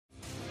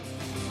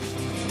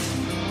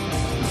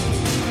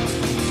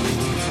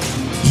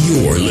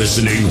You're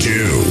listening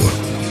to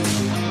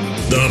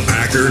the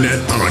Packernet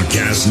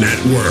Podcast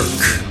Network.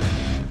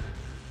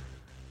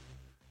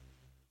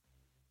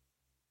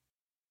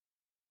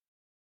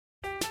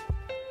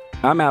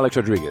 I'm Alex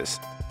Rodriguez.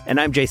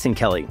 And I'm Jason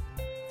Kelly.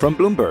 From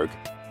Bloomberg,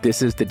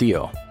 this is The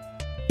Deal.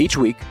 Each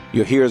week,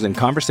 you'll hear us in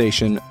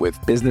conversation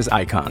with business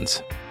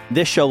icons.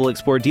 This show will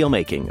explore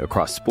deal-making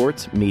across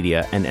sports,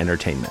 media, and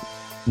entertainment.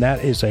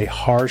 That is a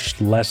harsh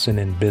lesson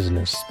in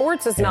business.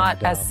 Sports is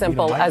not as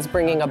simple as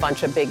bringing a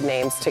bunch of big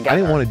names together. I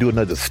didn't want to do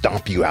another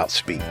stomp you out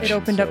speech. It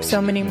opened up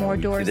so many more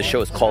doors. The show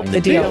is called The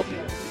Deal.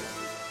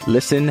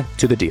 Listen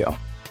to The Deal.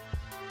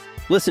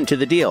 Listen to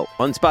The Deal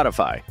on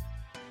Spotify.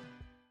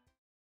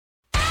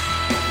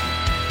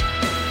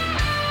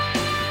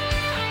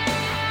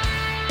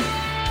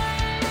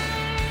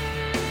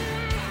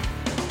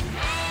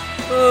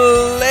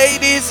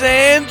 Ladies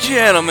and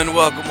gentlemen,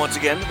 welcome once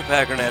again to the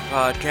Packernet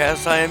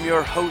Podcast. I am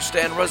your host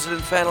and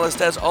resident fanalist,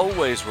 as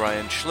always,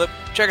 Ryan Schlip.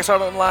 Check us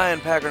out online,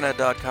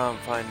 packernet.com.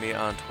 Find me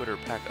on Twitter,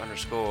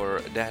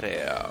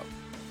 pack_daddy.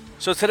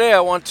 So today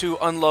I want to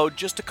unload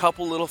just a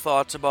couple little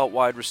thoughts about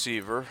wide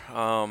receiver.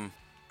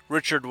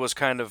 Richard was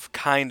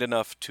kind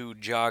enough to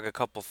jog a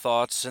couple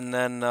thoughts, and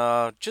then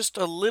just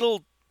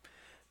a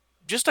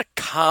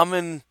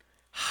common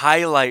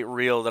highlight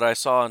reel that I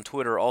saw on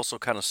Twitter also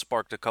kind of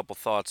sparked a couple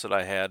thoughts that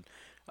I had.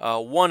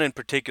 One in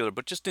particular,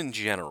 but just in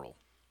general.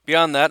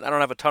 Beyond that, I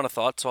don't have a ton of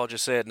thoughts, so I'll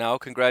just say it now.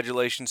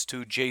 Congratulations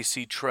to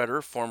J.C.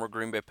 Tretter, former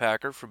Green Bay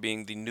Packer, for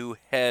being the new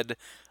head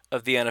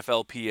of the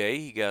NFLPA.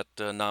 He got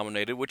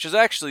nominated, which is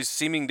actually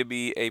seeming to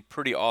be a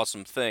pretty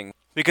awesome thing,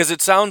 because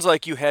it sounds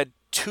like you had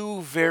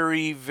two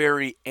very,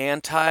 very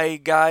anti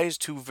guys,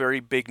 two very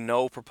big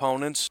no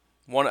proponents.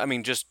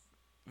 Just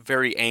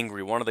very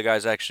angry. One of the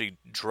guys actually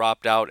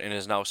dropped out and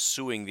is now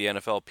suing the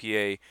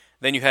NFLPA.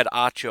 Then you had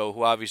Acho,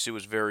 who obviously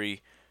was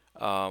very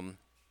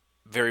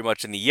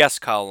much in the yes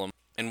column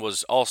and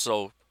was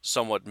also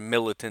somewhat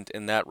militant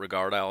in that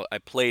regard. I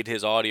played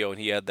his audio and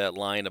he had that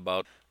line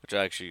about, which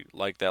I actually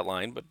liked that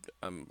line, but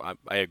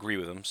I agree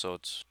with him, so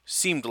it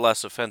seemed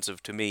less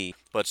offensive to me.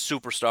 But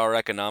superstar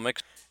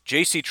economics,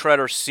 J.C.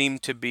 Tretter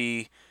seemed to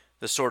be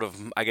the sort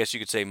of, I guess you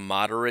could say,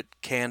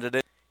 moderate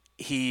candidate.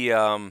 He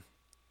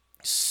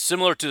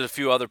similar to a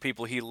few other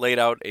people, he laid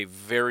out a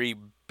very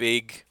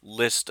big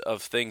list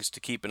of things to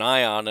keep an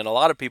eye on, and a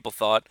lot of people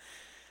thought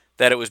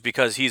that it was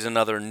because he's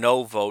another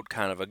no-vote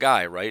kind of a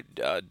guy, right?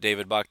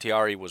 David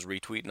Bakhtiari was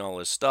retweeting all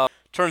his stuff.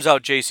 Turns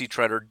out J.C.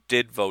 Tretter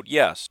did vote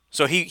yes.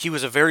 So he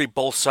was a very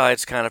both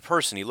sides kind of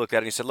person. He looked at it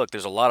and he said, look,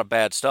 there's a lot of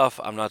bad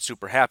stuff. I'm not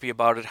super happy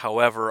about it.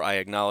 However, I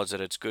acknowledge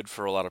that it's good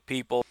for a lot of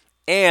people.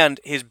 And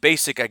his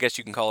basic, I guess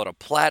you can call it a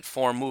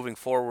platform moving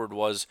forward,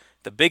 was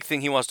the big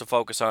thing he wants to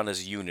focus on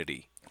is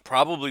unity.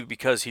 Probably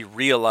because he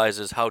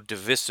realizes how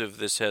divisive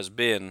this has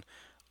been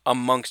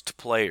amongst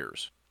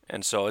players.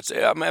 And so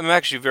I'm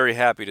actually very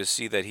happy to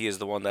see that he is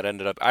the one that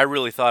ended up. I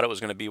really thought it was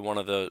going to be one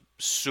of the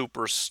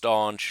super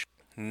staunch,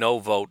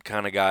 no-vote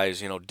kind of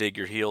guys, dig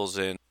your heels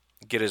in,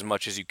 get as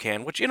much as you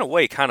can, which in a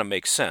way kind of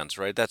makes sense,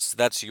 right?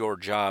 That's your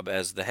job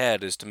as the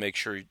head, is to make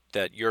sure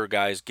that your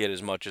guys get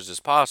as much as is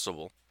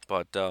possible.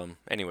 But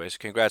anyways,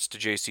 congrats to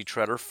J.C.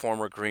 Tretter,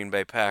 former Green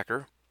Bay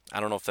Packer. I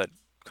don't know if that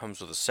comes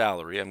with a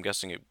salary. I'm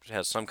guessing it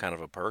has some kind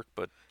of a perk,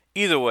 but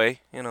either way,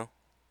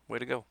 way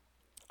to go.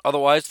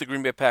 Otherwise, the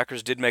Green Bay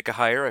Packers did make a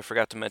hire. I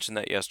forgot to mention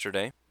that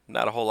yesterday.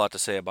 Not a whole lot to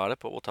say about it,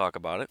 but we'll talk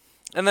about it.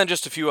 And then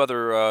just a few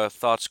other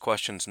thoughts,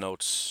 questions,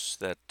 notes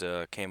that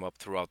came up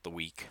throughout the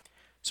week.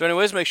 So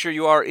anyways, make sure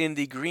you are in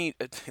the green...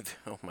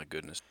 Oh my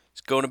goodness.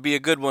 It's going to be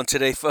a good one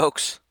today,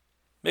 folks.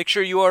 Make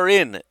sure you are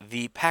in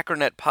the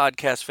Packernet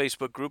Podcast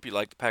Facebook group. You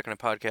like the Packernet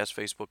Podcast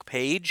Facebook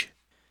page.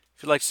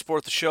 If you'd like to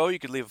support the show, you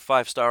could leave a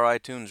 5-star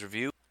iTunes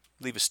review,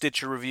 leave a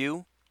Stitcher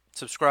review,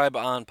 subscribe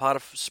on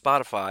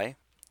Spotify,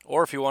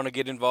 or if you want to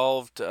get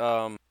involved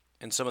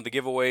in some of the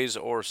giveaways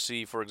or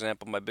see, for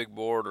example, my big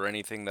board or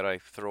anything that I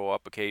throw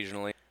up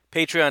occasionally,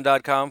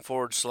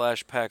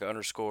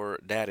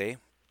 patreon.com/pack_daddy. You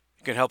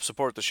can help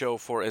support the show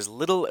for as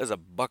little as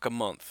 $1 a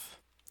month.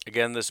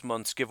 Again, this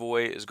month's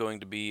giveaway is going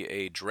to be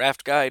a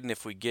draft guide, and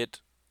if we get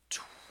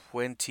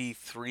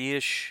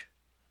 23-ish,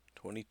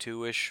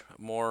 22-ish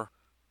more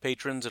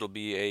patrons, it'll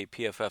be a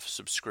PFF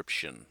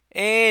subscription.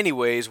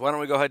 Anyways, why don't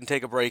we go ahead and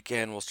take a break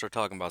and we'll start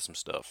talking about some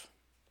stuff.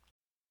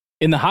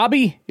 In the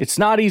hobby, it's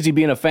not easy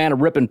being a fan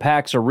of ripping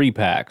packs or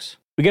repacks.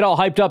 We get all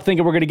hyped up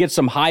thinking we're going to get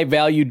some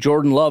high-value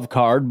Jordan Love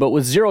card, but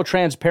with zero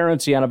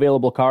transparency on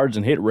available cards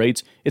and hit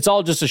rates, it's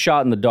all just a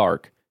shot in the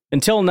dark.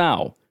 Until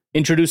now,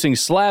 introducing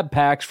slab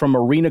packs from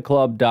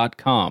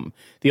arenaclub.com,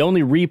 the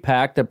only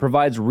repack that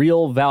provides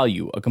real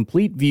value, a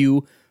complete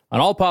view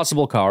on all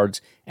possible cards,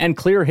 and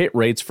clear hit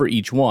rates for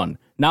each one.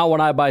 Now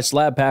when I buy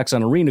slab packs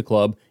on Arena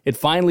Club, it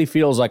finally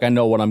feels like I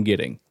know what I'm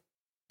getting.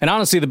 And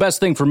honestly, the best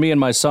thing for me and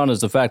my son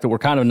is the fact that we're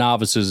kind of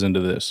novices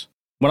into this.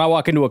 When I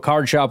walk into a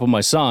card shop with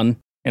my son,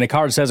 and a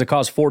card says it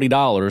costs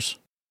 $40,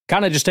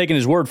 kind of just taking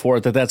his word for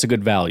it that that's a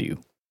good value.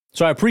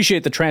 So I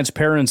appreciate the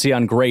transparency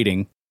on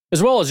grading,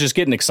 as well as just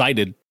getting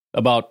excited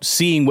about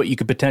seeing what you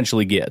could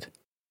potentially get.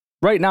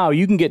 Right now,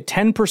 you can get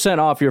 10%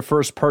 off your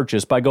first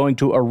purchase by going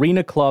to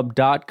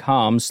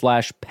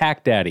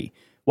arenaclub.com/packdaddy.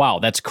 Wow,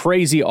 that's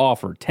crazy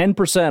offer.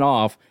 10%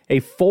 off a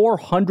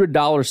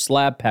 $400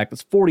 slab pack.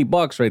 That's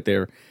 $40 right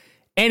there.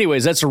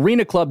 Anyways, that's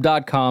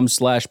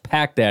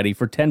arenaclub.com/packdaddy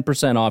for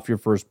 10% off your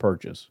first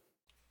purchase.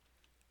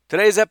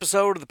 Today's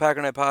episode of the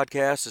Packernet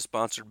Podcast is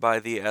sponsored by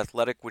The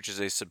Athletic, which is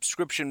a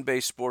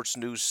subscription-based sports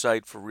news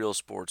site for real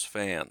sports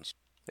fans.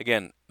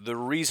 Again, the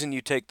reason you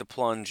take the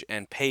plunge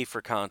and pay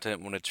for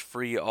content when it's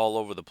free all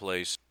over the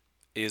place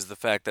is the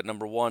fact that,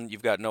 number one,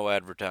 you've got no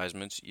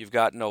advertisements, you've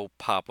got no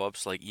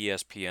pop-ups like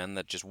ESPN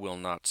that just will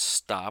not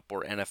stop,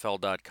 or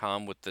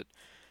NFL.com with the...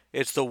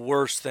 It's the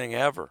worst thing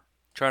ever.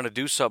 Trying to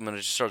do something and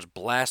it just starts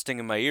blasting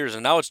in my ears,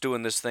 and now it's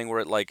doing this thing where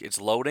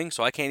it's loading,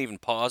 so I can't even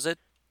pause it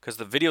because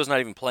the video's not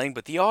even playing,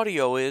 but the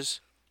audio is.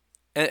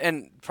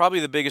 And probably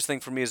the biggest thing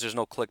for me is there's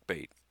no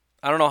clickbait.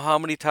 I don't know how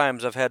many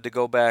times I've had to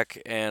go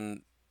back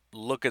and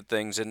look at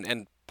things,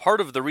 and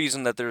part of the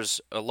reason that there's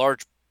a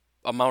large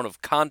amount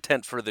of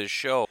content for this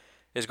show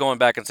is going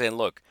back and saying,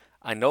 look,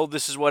 I know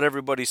this is what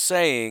everybody's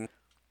saying,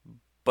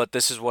 but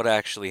this is what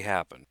actually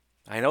happened.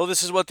 I know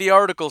this is what the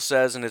article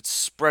says, and it's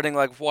spreading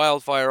like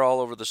wildfire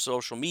all over the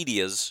social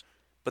medias,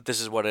 but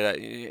this is what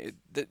there's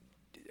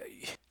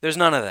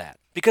none of that,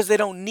 because they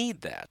don't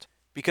need that,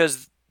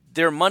 because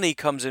their money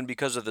comes in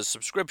because of the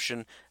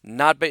subscription.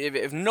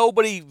 If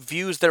nobody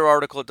views their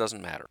article, it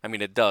doesn't matter. I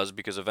mean, it does,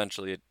 because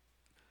eventually it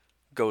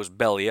goes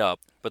belly up.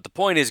 But the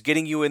point is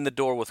getting you in the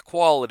door with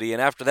quality,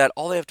 and after that,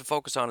 all they have to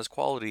focus on is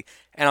quality.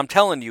 And I'm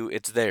telling you,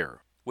 it's there,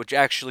 which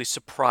actually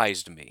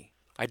surprised me.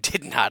 I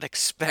did not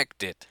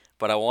expect it,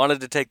 but I wanted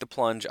to take the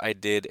plunge. I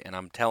did, and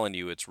I'm telling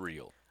you, it's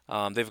real.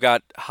 They've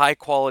got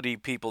high-quality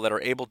people that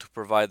are able to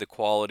provide the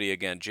quality.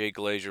 Again, Jay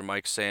Glazer,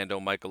 Mike Sando,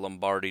 Michael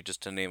Lombardi,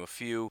 just to name a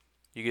few.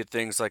 You get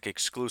things like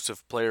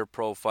exclusive player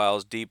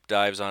profiles, deep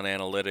dives on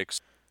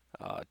analytics,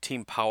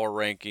 team power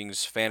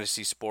rankings,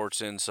 fantasy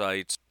sports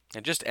insights,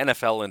 and just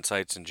NFL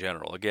insights in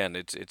general. Again,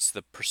 it's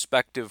the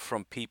perspective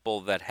from people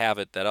that have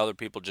it that other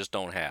people just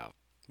don't have.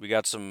 We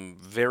got some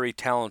very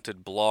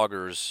talented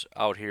bloggers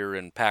out here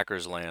in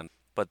Packers land,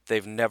 but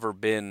they've never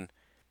been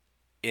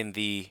in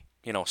the,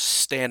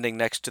 standing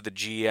next to the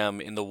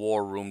GM in the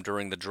war room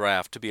during the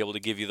draft to be able to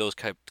give you those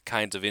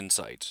kinds of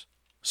insights.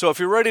 So if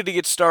you're ready to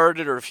get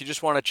started, or if you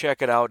just want to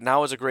check it out,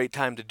 now is a great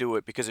time to do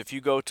it, because if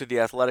you go to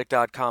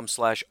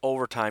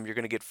theathletic.com/overtime, you're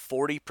going to get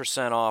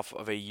 40% off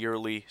of a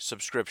yearly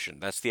subscription.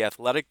 That's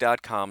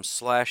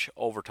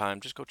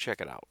theathletic.com/overtime. Just go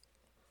check it out.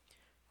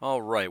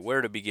 All right,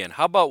 where to begin?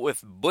 How about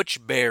with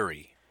Butch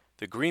Barry?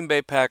 The Green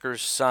Bay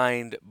Packers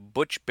signed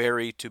Butch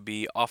Barry to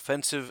be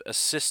offensive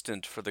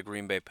assistant for the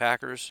Green Bay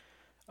Packers.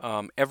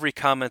 Every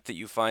comment that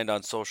you find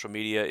on social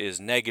media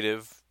is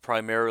negative,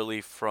 primarily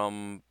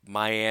from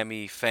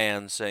Miami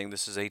fans saying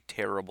this is a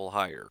terrible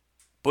hire.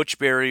 Butch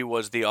Barry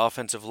was the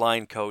offensive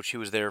line coach. He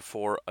was there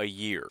for a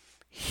year.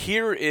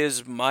 Here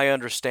is my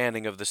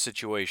understanding of the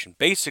situation.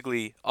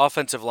 Basically,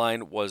 offensive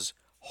line was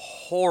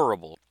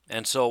horrible.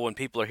 And so when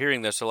people are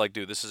hearing this, they're like,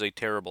 dude, this is a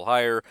terrible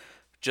hire.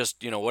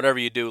 Just, whatever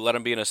you do, let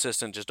him be an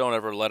assistant. Just don't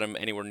ever let him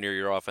anywhere near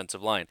your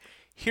offensive line.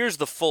 Here's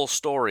the full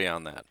story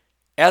on that.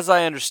 As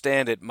I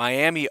understand it,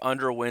 Miami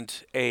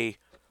underwent a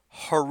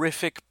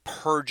horrific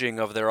purging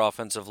of their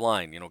offensive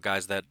line.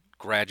 Guys that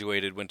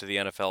graduated, went to the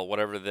NFL,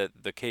 whatever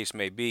the case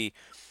may be.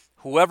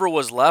 Whoever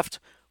was left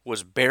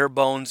was bare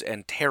bones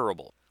and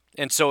terrible.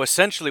 And so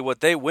essentially what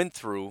they went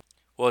through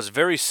was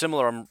very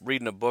similar. I'm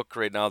reading a book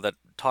right now that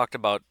talked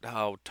about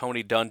how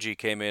Tony Dungy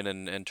came in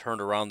and turned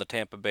around the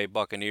Tampa Bay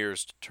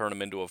Buccaneers to turn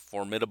them into a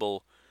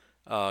formidable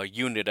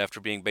unit after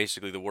being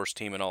basically the worst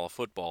team in all of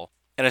football.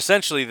 And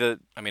essentially,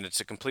 it's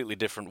a completely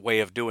different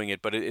way of doing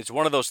it, but it's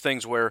one of those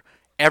things where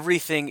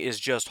everything is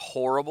just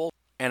horrible,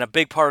 and a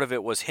big part of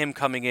it was him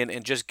coming in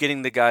and just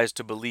getting the guys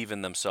to believe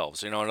in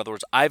themselves. In other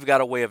words, I've got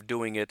a way of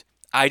doing it.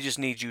 I just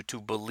need you to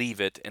believe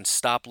it and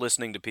stop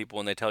listening to people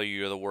when they tell you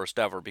you're the worst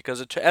ever,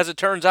 because as it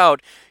turns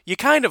out, you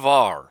kind of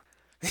are.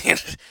 I'm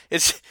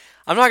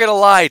not going to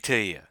lie to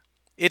you.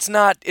 It's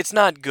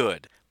not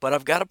good, but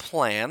I've got a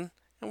plan,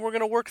 and we're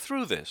going to work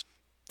through this.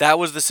 That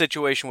was the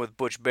situation with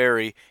Butch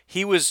Barry.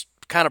 He was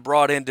kind of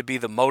brought in to be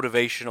the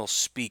motivational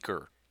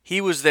speaker. He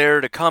was there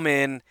to come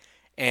in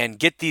and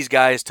get these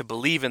guys to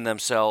believe in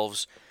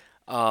themselves,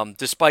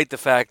 despite the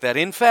fact that,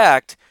 in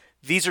fact,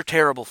 these are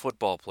terrible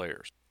football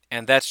players.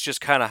 And that's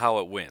just kind of how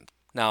it went.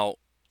 Now,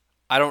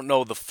 I don't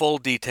know the full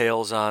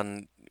details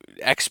on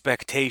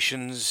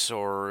expectations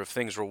or if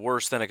things were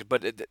worse than it,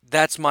 but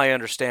that's my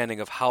understanding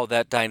of how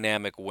that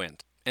dynamic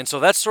went. And so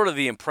that's sort of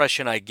the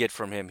impression I get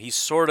from him. He's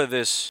sort of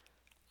this,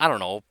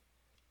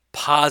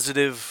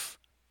 positive,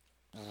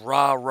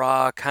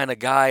 rah-rah kind of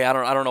guy. I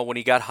don't know. When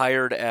he got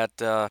hired at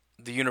the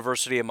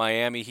University of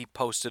Miami, he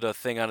posted a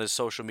thing on his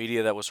social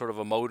media that was sort of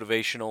a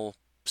motivational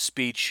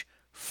speech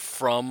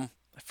from,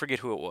 I forget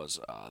who it was,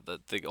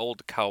 the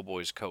old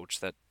Cowboys coach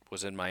that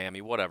was in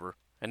Miami, whatever.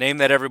 A name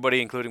that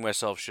everybody, including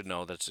myself, should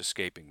know that's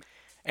escaping me.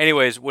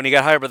 Anyways, when he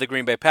got hired by the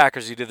Green Bay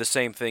Packers, he did the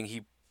same thing.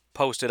 He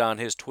posted on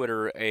his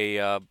Twitter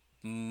a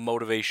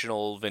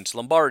motivational Vince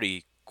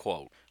Lombardi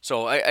quote.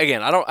 So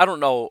again, I don't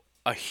know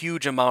a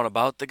huge amount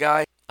about the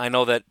guy. I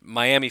know that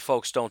Miami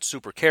folks don't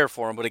super care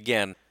for him, but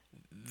again,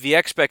 the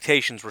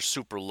expectations were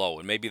super low,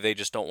 and maybe they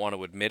just don't want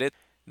to admit it.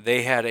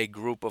 They had a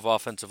group of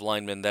offensive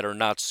linemen that are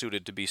not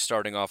suited to be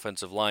starting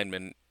offensive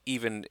linemen,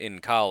 even in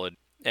college,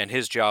 and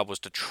his job was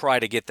to try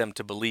to get them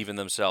to believe in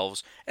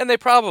themselves, and they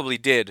probably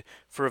did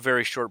for a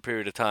very short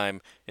period of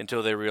time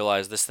until they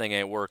realized this thing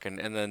ain't working,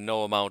 and then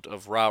no amount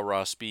of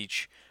rah-rah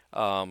speech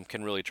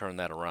can really turn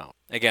that around.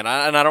 Again,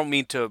 I don't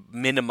mean to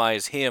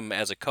minimize him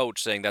as a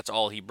coach, saying that's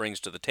all he brings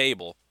to the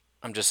table.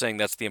 I'm just saying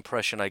that's the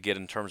impression I get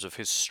in terms of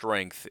his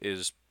strength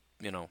is,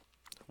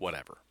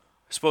 whatever.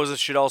 I suppose it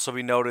should also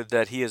be noted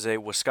that he is a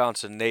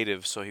Wisconsin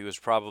native, so he was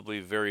probably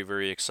very,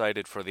 very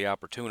excited for the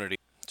opportunity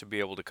to be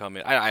able to come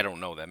in. I don't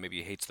know that. Maybe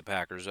he hates the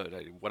Packers,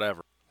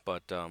 whatever.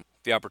 But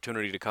the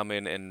opportunity to come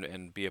in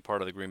and be a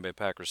part of the Green Bay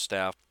Packers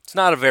staff. It's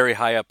not a very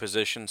high up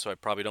position, so I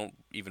probably don't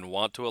even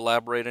want to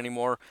elaborate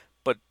anymore.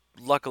 But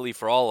luckily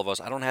for all of us,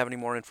 I don't have any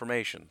more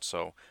information.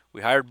 So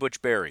we hired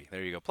Butch Berry.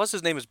 There you go. Plus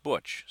his name is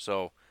Butch,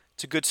 so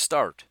it's a good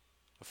start.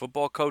 A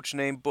football coach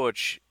named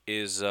Butch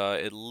is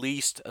at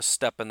least a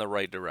step in the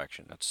right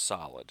direction. That's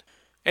solid.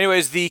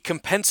 Anyways, the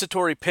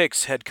compensatory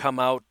picks had come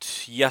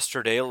out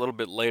yesterday, a little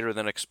bit later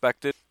than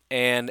expected,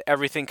 and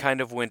everything kind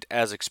of went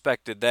as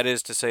expected. That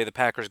is to say, the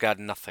Packers got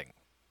nothing.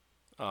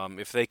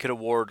 If they could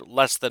award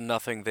less than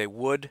nothing, they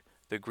would.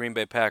 The Green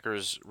Bay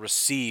Packers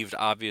received,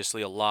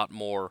 obviously, a lot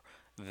more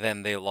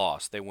than they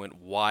lost. They went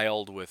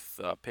wild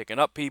with picking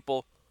up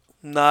people.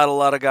 Not a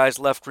lot of guys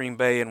left Green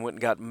Bay and went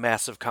and got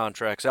massive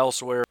contracts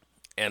elsewhere.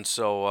 And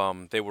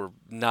so they were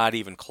not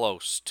even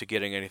close to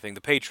getting anything. The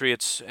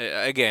Patriots,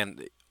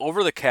 again,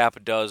 Over the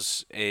Cap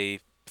does a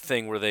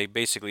thing where they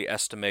basically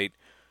estimate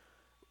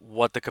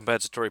what the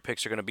compensatory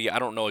picks are going to be. I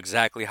don't know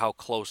exactly how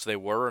close they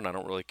were, and I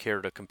don't really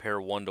care to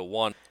compare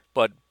one-to-one.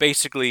 But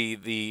basically,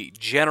 the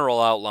general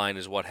outline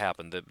is what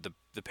happened.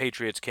 The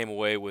Patriots came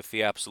away with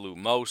the absolute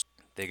most.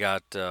 They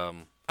got,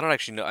 I don't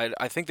actually know,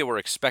 I think they were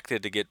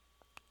expected to get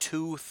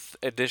 2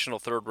 additional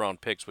third-round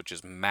picks, which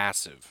is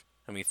massive.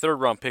 I mean,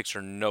 third-round picks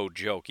are no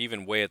joke.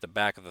 Even way at the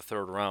back of the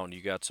third round,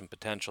 you got some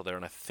potential there.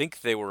 And I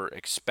think they were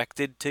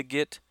expected to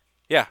get,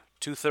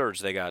 2/3.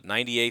 They got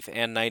 98th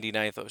and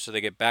 99th. So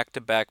they get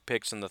back-to-back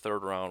picks in the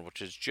third round,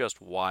 which is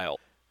just wild.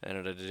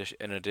 And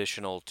an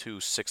additional 2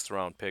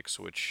 sixth-round picks,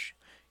 which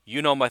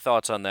you know my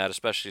thoughts on that,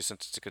 especially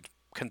since it's a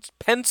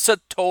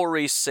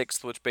compensatory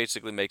sixth, which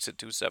basically makes it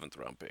 2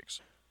 seventh-round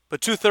picks. But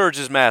 2/3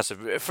 is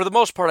massive. For the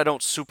most part, I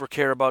don't super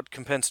care about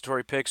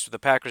compensatory picks. The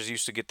Packers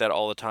used to get that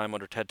all the time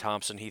under Ted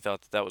Thompson. He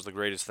thought that was the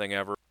greatest thing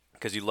ever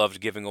because he loved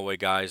giving away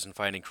guys and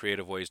finding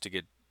creative ways to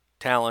get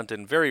talent.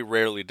 And very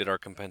rarely did our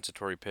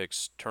compensatory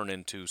picks turn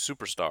into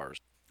superstars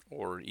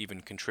or even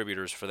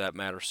contributors for that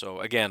matter. So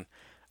again,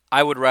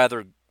 I would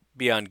rather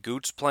be on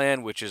Goot's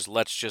plan, which is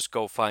let's just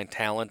go find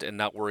talent and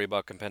not worry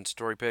about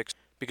compensatory picks.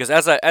 Because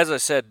as I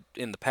said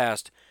in the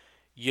past,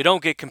 you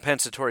don't get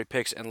compensatory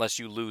picks unless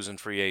you lose in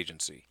free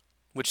agency.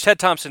 Which Ted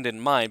Thompson didn't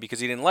mind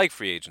because he didn't like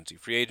free agency.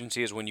 Free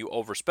agency is when you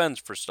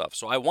overspend for stuff.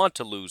 So I want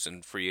to lose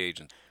in free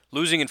agency.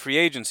 Losing in free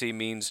agency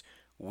means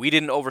we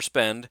didn't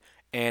overspend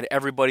and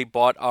everybody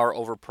bought our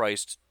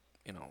overpriced,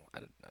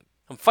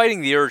 I'm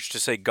fighting the urge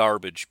to say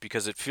garbage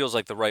because it feels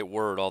like the right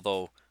word,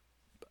 although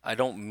I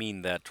don't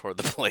mean that toward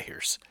the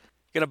players.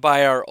 You're going to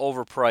buy our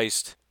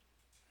overpriced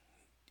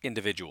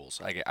individuals.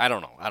 I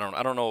don't know. I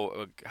don't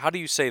know. How do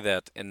you say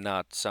that and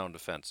not sound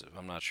offensive?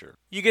 I'm not sure.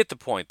 You get the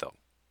point, though.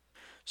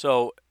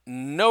 So,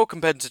 no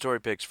compensatory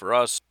picks for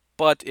us,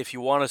 but if you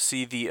want to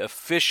see the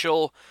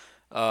official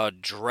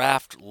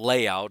draft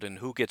layout and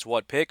who gets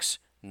what picks,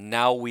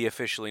 now we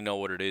officially know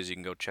what it is. You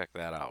can go check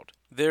that out.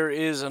 There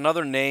is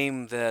another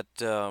name that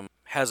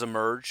has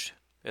emerged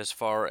as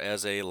far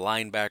as a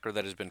linebacker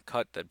that has been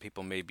cut that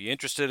people may be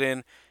interested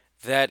in.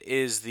 That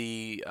is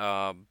the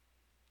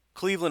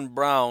Cleveland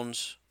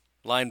Browns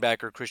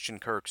linebacker Christian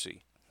Kirksey.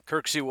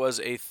 Kirksey was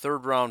a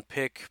third-round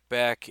pick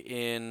back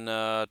in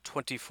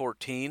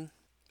 2014.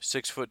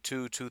 6'2",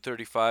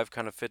 235,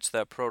 kind of fits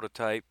that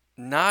prototype.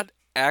 Not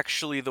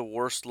actually the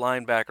worst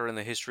linebacker in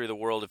the history of the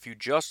world. If you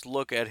just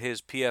look at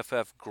his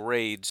PFF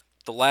grades,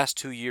 the last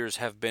 2 years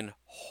have been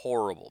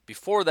horrible.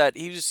 Before that,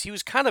 he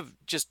was kind of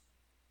just,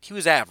 he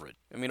was average.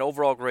 I mean,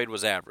 overall grade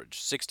was average.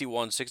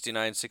 61,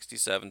 69,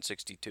 67,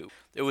 62.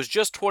 It was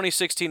just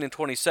 2016 and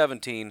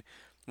 2017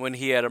 when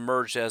he had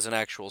emerged as an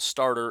actual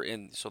starter,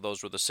 so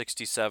those were the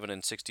 67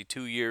 and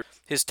 62 years.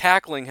 His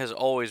tackling has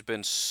always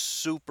been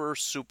super,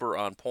 super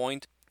on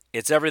point.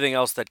 It's everything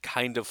else that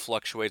kind of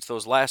fluctuates.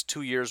 Those last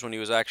 2 years when he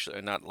was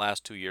actually, not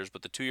last 2 years,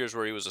 but the 2 years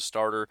where he was a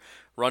starter,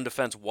 run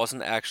defense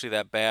wasn't actually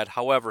that bad.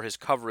 However, his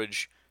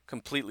coverage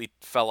completely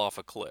fell off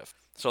a cliff.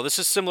 So this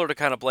is similar to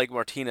kind of Blake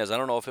Martinez. I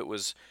don't know if it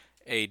was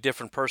a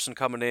different person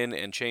coming in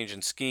and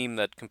changing scheme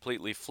that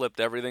completely flipped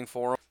everything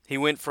for him. He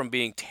went from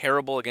being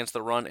terrible against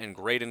the run and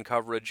great in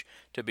coverage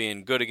to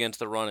being good against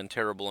the run and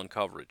terrible in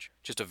coverage.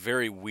 Just a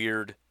very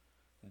weird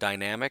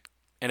dynamic.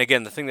 And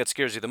again, the thing that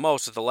scares you the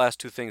most is the last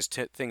two things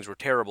were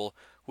terrible,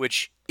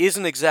 which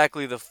isn't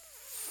exactly the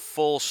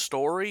full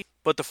story.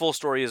 But the full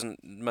story isn't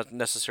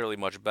necessarily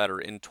much better.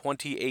 In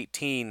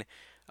 2018,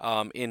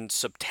 in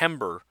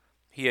September,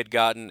 he had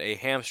gotten a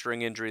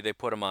hamstring injury. They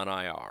put him on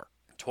IR.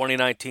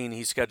 2019,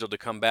 he's scheduled to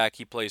come back.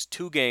 He plays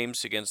 2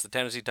 games against the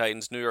Tennessee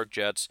Titans, New York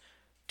Jets.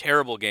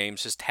 Terrible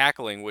games. His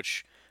tackling,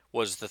 which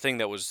was the thing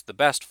that was the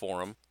best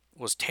for him,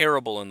 was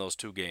terrible in those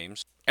 2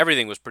 games.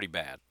 Everything was pretty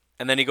bad.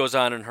 And then he goes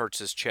on and hurts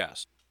his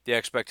chest. The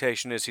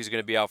expectation is he's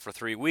going to be out for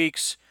 3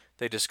 weeks.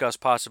 They discuss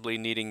possibly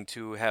needing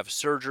to have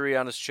surgery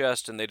on his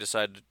chest, and they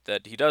decide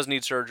that he does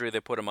need surgery. They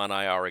put him on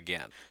IR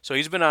again. So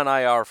he's been on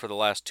IR for the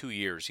last 2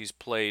 years. He's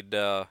played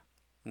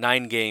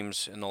 9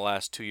 games in the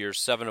last 2 years,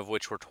 7 of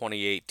which were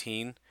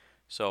 2018,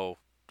 so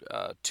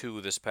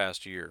 2 this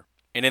past year.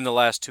 And in the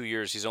last 2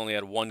 years, he's only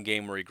had 1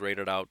 game where he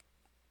graded out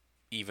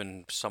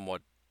even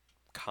somewhat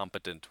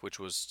competent, which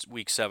was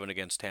Week 7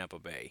 against Tampa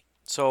Bay.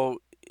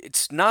 So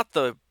it's not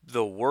the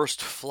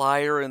worst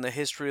flyer in the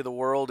history of the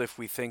world if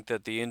we think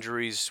that the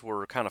injuries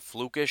were kind of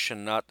flukish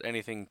and not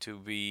anything to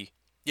be,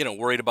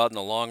 worried about in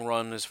the long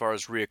run as far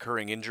as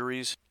reoccurring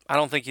injuries. I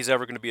don't think he's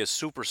ever going to be a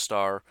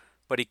superstar,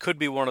 but he could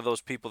be one of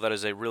those people that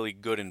is a really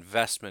good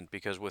investment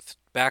because with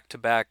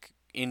back-to-back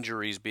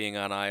injuries being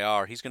on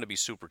IR, he's going to be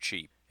super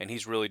cheap, and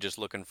he's really just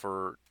looking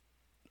for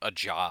a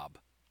job.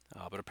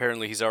 But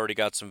apparently he's already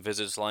got some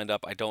visits lined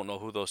up. I don't know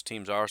who those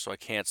teams are, so I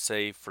can't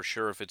say for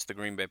sure if it's the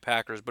Green Bay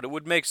Packers, but it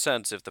would make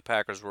sense if the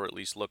Packers were at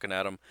least looking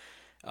at him.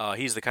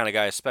 He's the kind of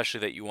guy especially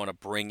that you want to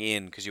bring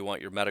in because you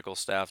want your medical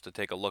staff to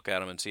take a look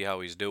at him and see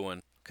how he's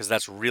doing, because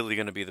that's really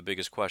going to be the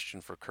biggest question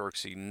for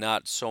Kirksey,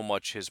 not so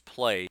much his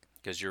play,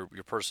 because your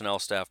personnel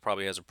staff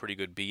probably has a pretty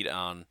good beat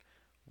on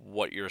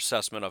what your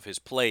assessment of his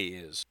play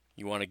is.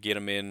 You want to get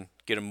him in,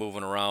 get him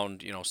moving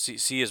around,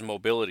 see his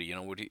mobility.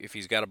 If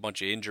he's got a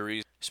bunch of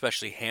injuries,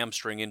 especially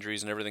hamstring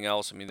injuries and everything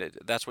else,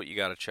 that's what you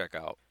got to check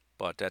out.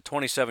 But at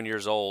 27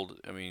 years old,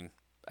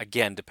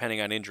 again,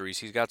 depending on injuries,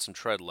 he's got some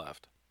tread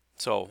left.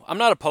 So I'm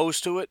not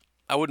opposed to it.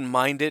 I wouldn't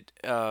mind it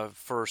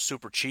for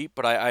super cheap,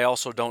 but I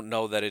also don't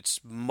know that it's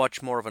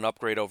much more of an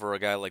upgrade over a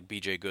guy like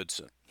B.J.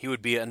 Goodson. He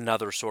would be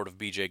another sort of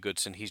B.J.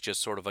 Goodson. He's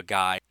just sort of a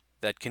guy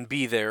that can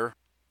be there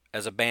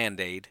as a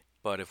Band-Aid,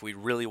 but if we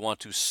really want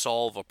to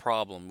solve a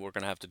problem, we're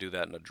going to have to do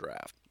that in a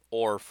draft.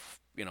 Or,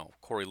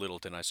 Corey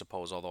Littleton, I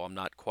suppose, although I'm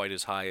not quite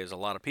as high as a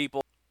lot of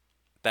people.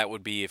 That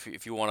would be,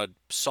 if you want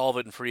to solve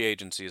it in free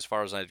agency, as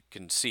far as I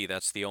can see,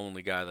 that's the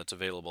only guy that's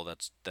available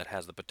that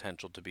has the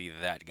potential to be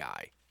that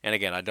guy. And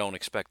again, I don't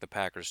expect the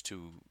Packers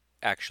to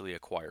actually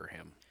acquire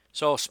him.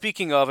 So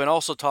speaking of, and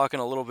also talking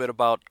a little bit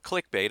about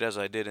clickbait, as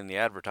I did in the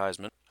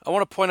advertisement, I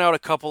want to point out a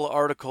couple of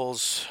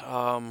articles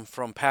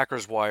from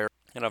Packers Wire.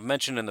 And I've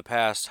mentioned in the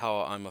past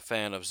how I'm a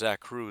fan of Zach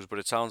Cruz, but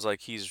it sounds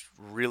like he's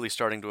really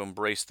starting to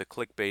embrace the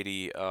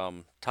clickbaity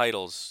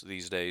titles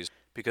these days,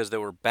 because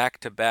there were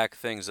back-to-back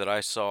things that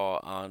I saw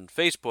on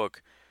Facebook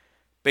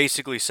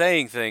basically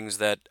saying things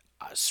that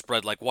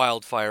spread like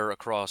wildfire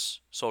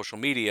across social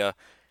media,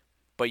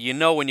 but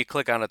when you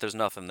click on it, there's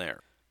nothing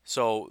there.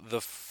 So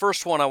the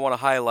first one I want to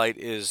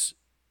highlight has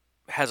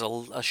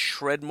a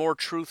shred more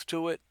truth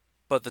to it,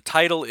 but the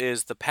title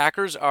is "The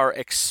Packers Are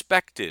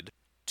Expected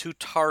to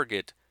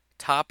Target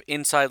Top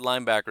Inside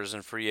Linebackers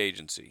in Free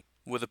Agency,"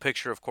 with a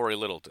picture of Corey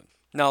Littleton.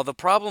 Now, the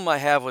problem I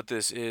have with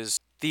this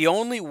is the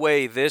only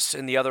way this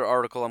and the other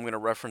article I'm going to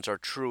reference are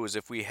true is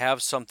if we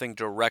have something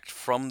direct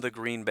from the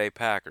Green Bay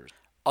Packers.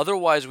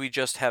 Otherwise, we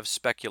just have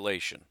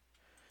speculation.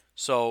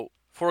 So,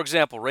 for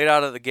example, right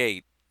out of the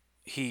gate,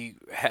 he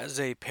has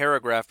a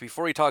paragraph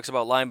before he talks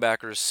about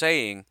linebackers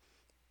saying,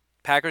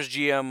 Packers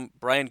GM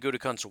Brian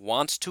Gutekunst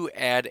wants to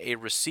add a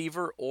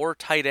receiver or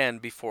tight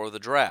end before the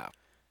draft.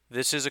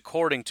 This is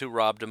according to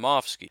Rob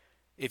Demovsky.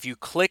 If you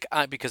click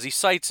on, because he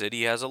cites it,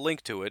 he has a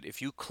link to it.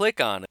 If you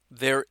click on it,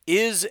 there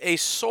is a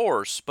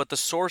source, but the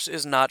source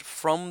is not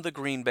from the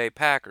Green Bay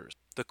Packers.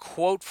 The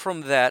quote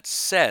from that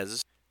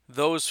says,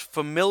 "Those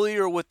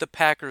familiar with the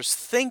Packers'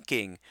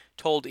 thinking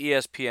told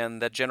ESPN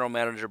that General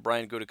Manager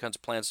Brian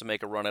Gutekunst plans to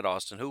make a run at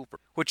Austin Hooper,"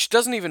 which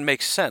doesn't even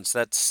make sense.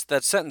 That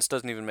sentence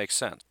doesn't even make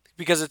sense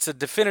because it's a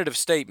definitive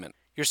statement.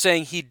 You're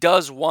saying he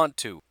does want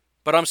to.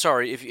 But I'm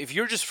sorry, if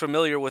you're just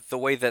familiar with the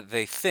way that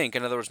they think,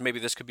 in other words, maybe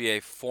this could be a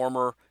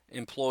former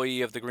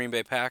employee of the Green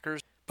Bay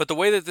Packers, but the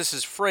way that this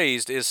is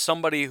phrased is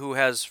somebody who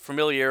has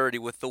familiarity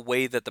with the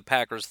way that the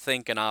Packers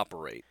think and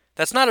operate.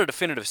 That's not a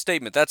definitive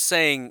statement. That's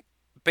saying,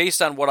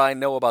 based on what I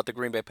know about the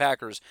Green Bay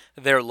Packers,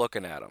 they're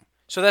looking at them.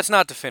 So that's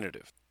not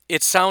definitive.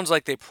 It sounds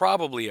like they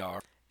probably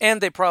are,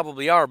 and they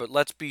probably are, but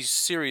let's be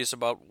serious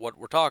about what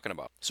we're talking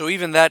about. So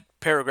even that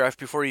paragraph,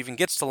 before it even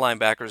gets to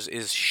linebackers,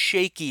 is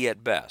shaky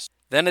at best.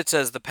 Then it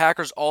says the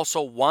Packers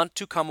also want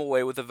to come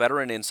away with a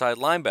veteran inside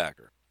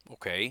linebacker.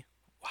 Okay,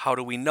 how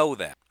do we know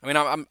that?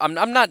 I'm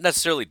not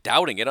necessarily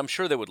doubting it. I'm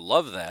sure they would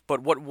love that.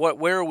 But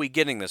where are we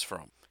getting this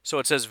from? So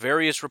it says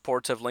various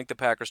reports have linked the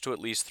Packers to at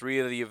least 3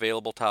 of the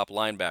available top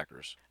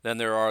linebackers. Then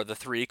there are the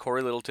 3,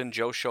 Corey Littleton,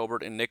 Joe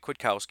Schobert, and Nick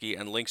Kwiatkowski,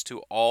 and links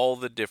to all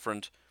the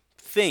different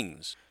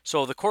things.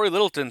 So the Corey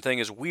Littleton thing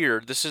is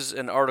weird. This is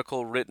an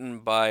article written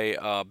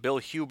by Bill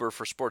Huber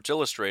for Sports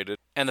Illustrated.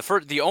 And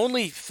the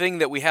only thing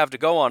that we have to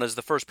go on is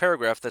the first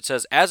paragraph that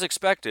says, as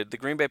expected, the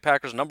Green Bay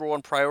Packers' number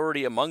one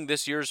priority among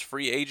this year's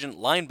free agent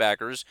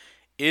linebackers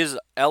is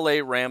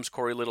L.A. Rams'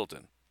 Corey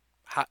Littleton.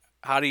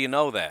 How do you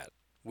know that?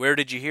 Where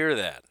did you hear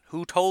that?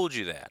 Who told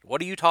you that?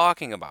 What are you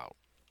talking about?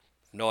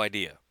 No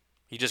idea.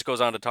 He just goes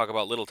on to talk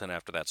about Littleton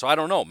after that. So I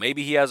don't know.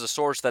 Maybe he has a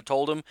source that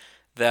told him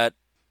that.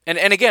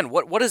 And again,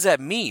 what does that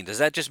mean? Does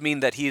that just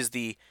mean that he is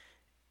the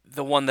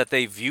one that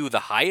they view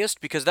the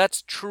highest? Because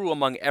that's true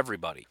among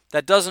everybody.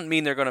 That doesn't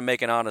mean they're going to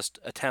make an honest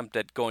attempt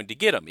at going to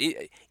get him.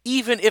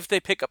 Even if they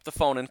pick up the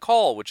phone and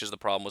call, which is the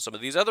problem with some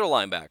of these other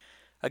linebackers.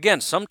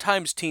 Again,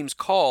 sometimes teams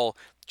call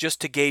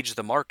just to gauge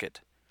the market.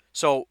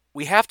 So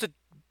we have to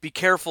be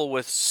careful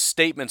with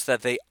statements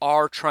that they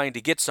are trying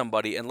to get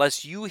somebody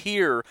unless you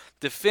hear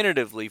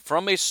definitively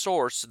from a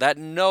source that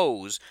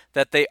knows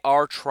that they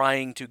are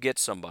trying to get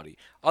somebody.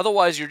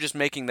 Otherwise, you're just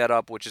making that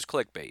up, which is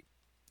clickbait.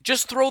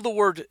 Just throw the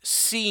word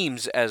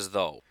seems as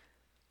though.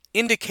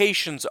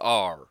 Indications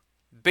are.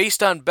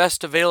 Based on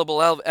best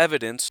available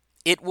evidence,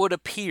 it would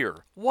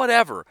appear.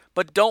 Whatever.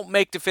 But don't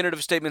make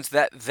definitive statements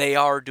that they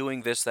are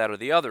doing this, that, or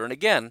the other. And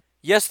again,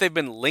 yes, they've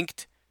been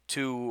linked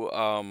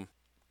to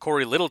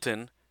Corey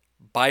Littleton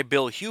by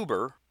Bill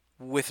Huber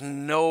with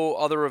no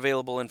other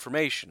available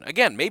information.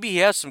 Again, maybe he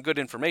has some good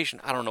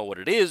information. I don't know what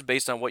it is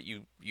based on what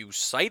you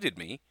cited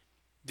me.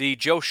 The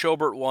Joe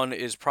Schobert one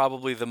is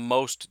probably the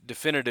most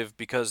definitive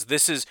because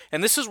this is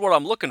what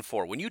I'm looking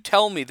for. When you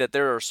tell me that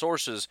there are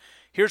sources,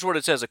 here's what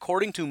it says.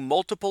 According to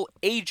multiple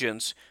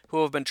agents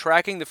who have been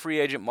tracking the free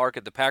agent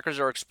market, the Packers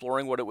are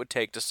exploring what it would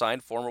take to sign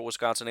former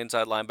Wisconsin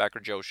inside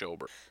linebacker Joe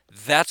Schobert.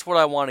 That's what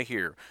I want to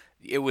hear.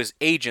 It was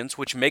agents,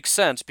 which makes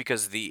sense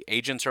because the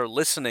agents are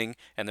listening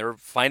and they're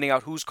finding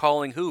out who's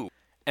calling who.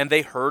 And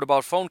they heard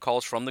about phone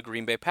calls from the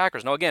Green Bay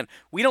Packers. Now, again,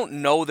 we don't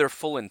know their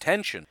full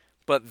intention,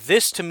 but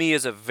this to me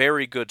is a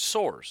very good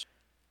source.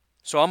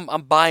 So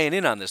I'm buying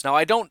in on this. Now,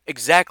 I don't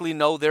exactly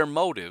know their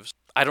motives.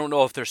 I don't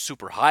know if they're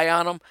super high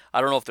on them.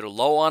 I don't know if they're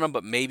low on them,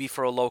 but maybe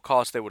for a low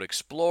cost they would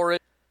explore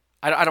it.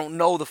 I don't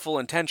know the full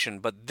intention,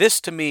 but this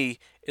to me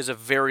is a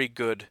very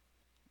good,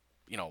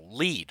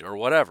 lead or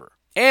whatever.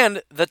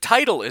 And the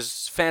title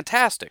is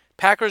fantastic.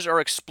 Packers are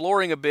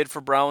exploring a bid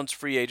for Browns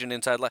free agent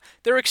inside line.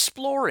 They're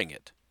exploring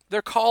it.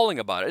 They're calling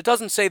about it. It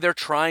doesn't say they're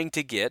trying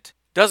to get.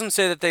 Doesn't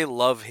say that they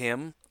love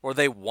him or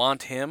they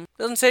want him.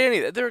 Doesn't say any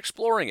of that. They're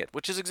exploring it,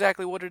 which is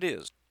exactly what it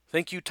is.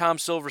 Thank you, Tom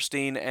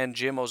Silverstein and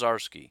Jim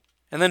Ozarski.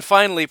 And then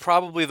finally,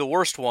 probably the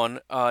worst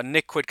one,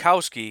 Nick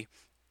Kwiatkowski.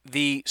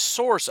 The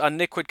source on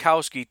Nick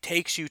Kwiatkowski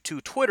takes you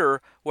to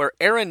Twitter where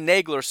Aaron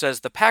Nagler says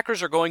the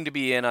Packers are going to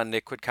be in on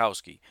Nick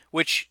Kwiatkowski,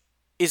 which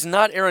is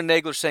not Aaron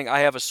Nagler saying, I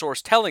have a source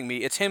telling me.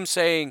 It's him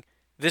saying,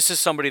 this is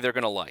somebody they're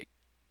going to like.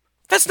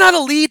 That's not a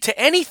lead to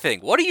anything.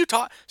 What are you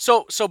talking?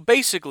 So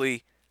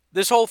basically,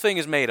 this whole thing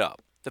is made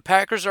up. The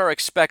Packers are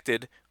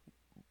expected,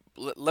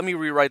 let me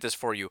rewrite this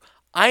for you.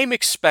 I'm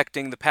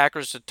expecting the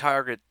Packers to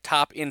target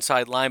top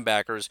inside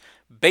linebackers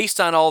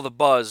based on all the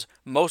buzz,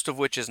 most of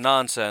which is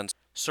nonsense,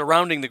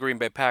 surrounding the Green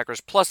Bay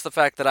Packers, plus the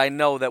fact that I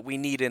know that we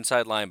need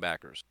inside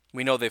linebackers.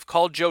 We know they've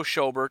called Joe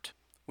Schobert.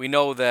 We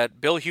know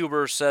that Bill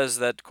Huber says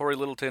that Corey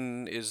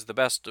Littleton is the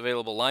best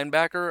available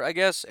linebacker, I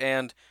guess,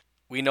 and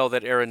we know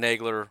that Aaron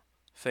Nagler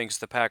thinks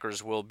the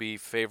Packers will be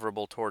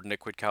favorable toward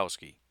Nick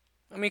Kwiatkowski.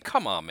 I mean,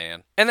 come on,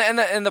 man.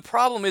 And the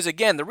problem is,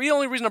 again, the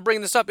only reason I'm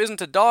bringing this up isn't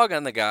to dog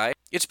on the guy.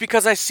 It's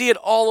because I see it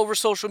all over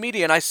social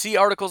media, and I see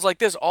articles like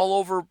this all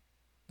over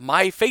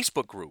my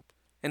Facebook group.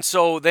 And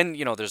so then,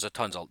 there's a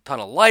ton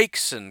of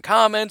likes and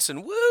comments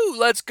and woo,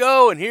 let's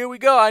go, and here we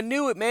go. I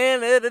knew it,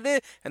 man.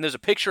 And there's a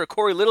picture of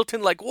Corey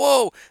Littleton like,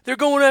 whoa, they're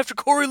going after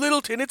Corey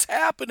Littleton. It's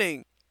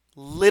happening.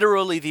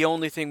 Literally the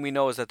only thing we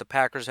know is that the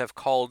Packers have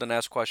called and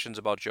asked questions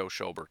about Joe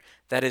Schobert.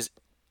 That is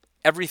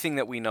everything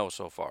that we know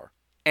so far.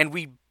 And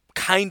we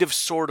kind of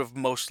sort of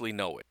mostly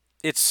know it.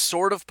 It's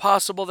sort of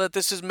possible that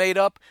this is made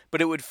up, but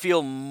it would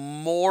feel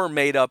more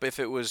made up if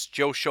it was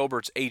Joe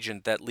Schobert's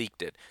agent that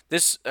leaked it.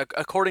 This,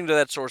 according to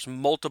that source,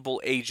 multiple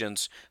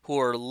agents who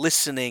are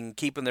listening,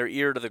 keeping their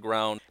ear to the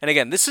ground. And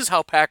again, this is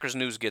how Packers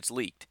news gets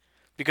leaked,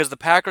 because the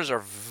Packers are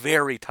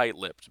very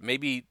tight-lipped.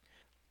 Maybe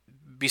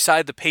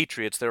beside the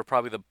Patriots, they're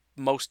probably the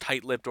most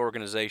tight-lipped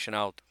organization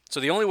out. So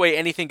the only way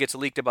anything gets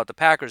leaked about the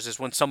Packers is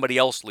when somebody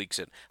else leaks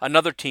it.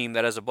 Another team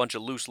that has a bunch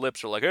of loose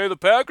lips are like, hey, the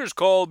Packers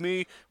called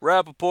me,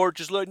 Rappaport,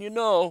 just letting you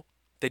know.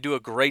 They do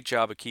a great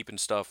job of keeping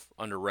stuff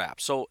under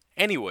wraps. So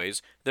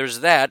anyways,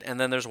 there's that,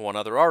 and then there's one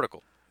other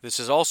article. This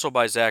is also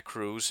by Zach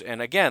Cruz,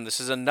 and again, this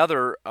is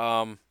another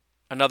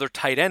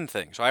tight end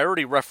thing. So I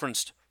already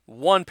referenced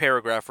one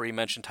paragraph where he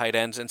mentioned tight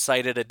ends and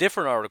cited a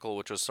different article,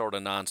 which was sort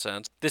of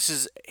nonsense. This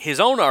is his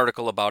own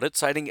article about it,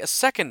 citing a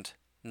second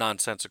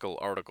nonsensical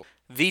article.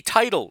 The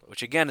title,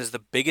 which again is the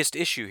biggest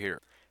issue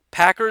here,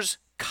 Packers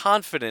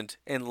confident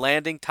in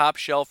landing top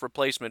shelf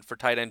replacement for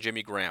tight end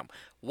Jimmy Graham.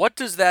 What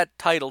does that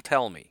title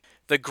tell me?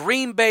 The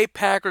Green Bay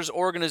Packers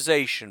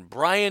organization,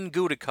 Brian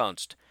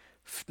Gutekunst,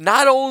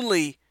 not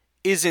only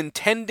is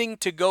intending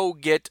to go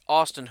get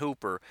Austin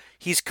Hooper,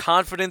 he's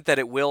confident that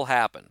it will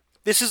happen.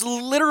 This is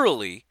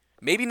literally,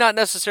 maybe not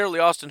necessarily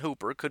Austin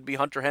Hooper, could be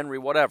Hunter Henry,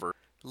 whatever,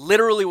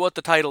 literally what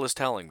the title is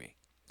telling me.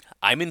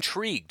 I'm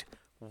intrigued.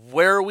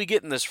 Where are we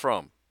getting this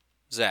from,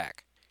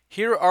 Zach?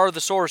 Here are the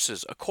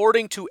sources.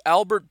 According to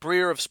Albert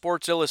Breer of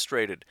Sports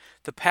Illustrated,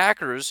 the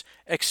Packers'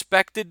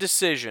 expected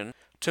decision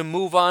to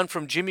move on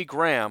from Jimmy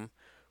Graham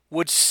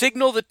would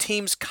signal the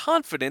team's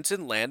confidence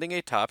in landing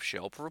a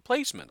top-shelf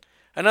replacement.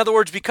 In other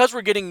words, because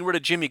we're getting rid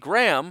of Jimmy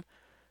Graham,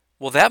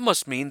 well, that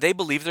must mean they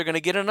believe they're going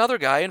to get another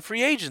guy in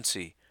free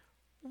agency.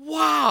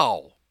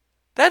 Wow!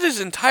 That is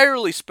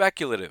entirely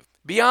speculative.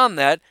 Beyond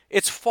that,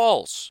 it's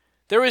false.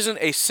 There isn't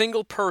a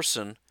single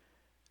person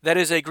that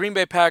is a Green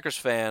Bay Packers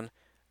fan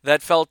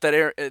that felt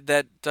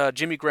that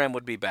Jimmy Graham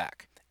would be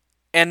back.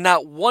 And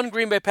not one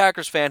Green Bay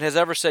Packers fan has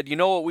ever said, you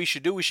know what we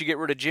should do? We should get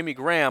rid of Jimmy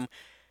Graham,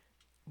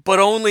 but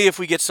only if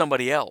we get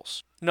somebody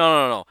else.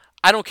 No.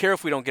 I don't care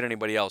if we don't get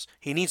anybody else.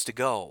 He needs to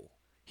go.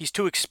 He's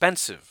too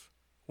expensive.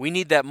 We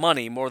need that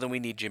money more than we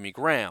need Jimmy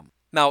Graham.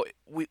 Now,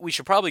 we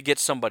should probably get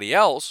somebody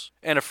else,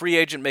 and a free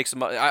agent makes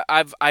them.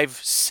 I've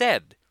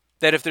said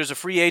that if there's a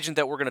free agent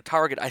that we're going to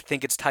target, I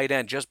think it's tight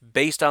end, just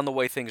based on the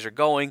way things are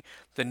going.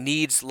 The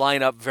needs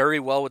line up very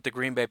well with the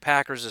Green Bay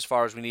Packers as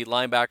far as we need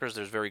linebackers.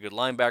 There's very good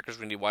linebackers.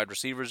 We need wide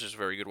receivers. There's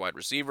very good wide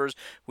receivers.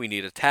 We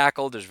need a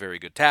tackle. There's very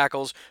good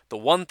tackles. The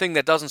one thing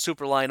that doesn't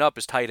super line up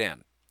is tight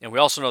end. And we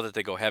also know that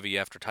they go heavy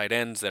after tight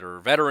ends that are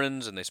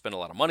veterans, and they spend a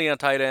lot of money on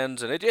tight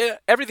ends, and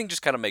everything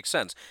just kind of makes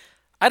sense.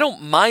 I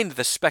don't mind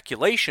the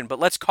speculation, but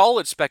let's call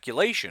it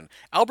speculation.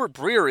 Albert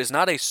Breer is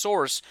not a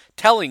source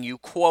telling you,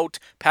 quote,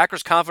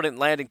 Packers confident in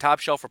landing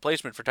top-shelf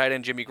replacement for tight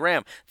end Jimmy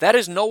Graham. That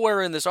is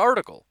nowhere in this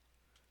article.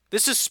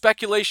 This is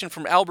speculation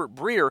from Albert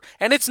Breer,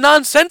 and it's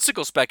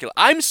nonsensical speculation.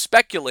 I'm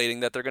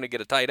speculating that they're going to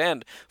get a tight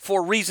end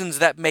for reasons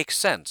that make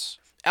sense.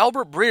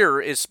 Albert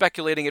Breer is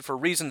speculating it for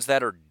reasons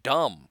that are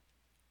dumb.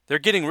 They're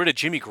getting rid of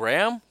Jimmy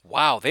Graham?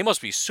 Wow, they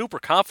must be super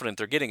confident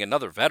they're getting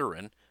another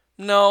veteran.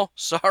 No,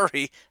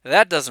 sorry,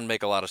 that doesn't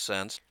make a lot of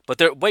sense.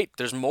 But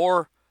there's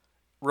more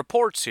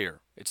reports here.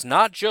 It's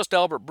not just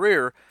Albert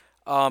Breer.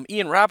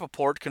 Ian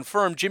Rappaport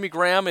confirmed Jimmy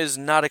Graham is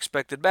not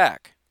expected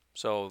back.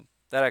 So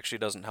that actually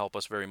doesn't help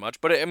us very much.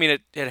 But,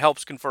 it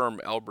helps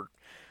confirm Albert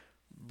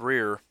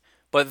Breer.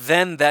 But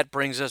then that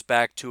brings us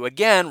back to,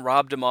 again,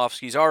 Rob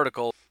Demovsky's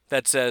article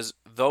that says,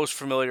 those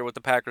familiar with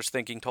the Packers'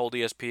 thinking told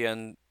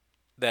ESPN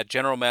that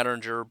general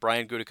manager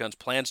Brian Gutekunst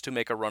plans to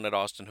make a run at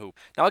Austin Hooper.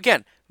 Now,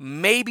 again,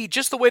 maybe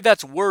just the way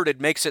that's worded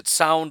makes it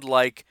sound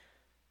like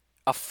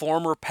a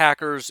former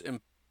Packers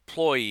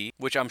employee,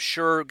 which I'm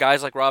sure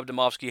guys like Rob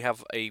Demovsky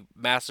have a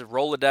massive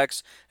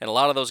Rolodex, and a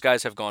lot of those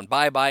guys have gone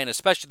bye-bye, and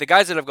especially the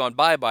guys that have gone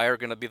bye-bye are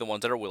going to be the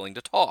ones that are willing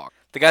to talk.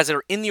 The guys that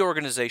are in the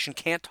organization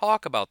can't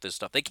talk about this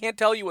stuff. They can't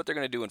tell you what they're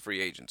going to do in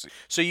free agency.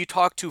 So you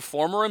talk to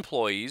former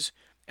employees,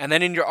 and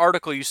then in your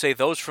article you say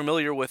those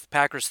familiar with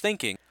Packers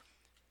thinking,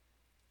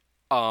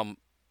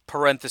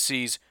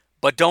 parentheses,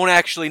 but don't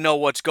actually know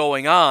what's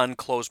going on,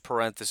 close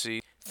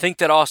parentheses, think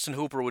that Austin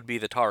Hooper would be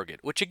the target,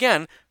 which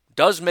again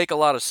does make a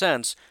lot of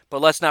sense,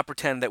 but let's not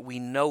pretend that we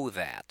know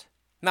that.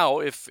 Now,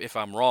 if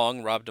I'm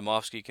wrong, Rob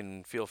Demovsky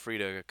can feel free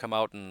to come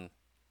out and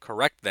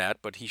correct that,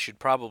 but he should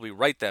probably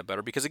write that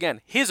better because,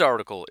 again, his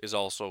article is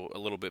also a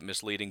little bit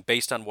misleading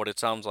based on what it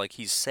sounds like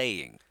he's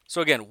saying. So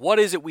again, what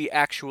is it we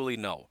actually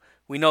know?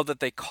 We know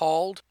that they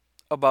called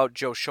about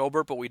Joe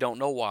Schobert, but we don't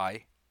know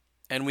why.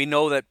 And we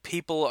know that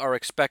people are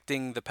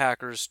expecting the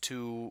Packers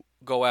to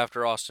go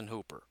after Austin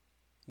Hooper,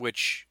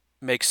 which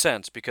makes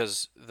sense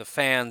because the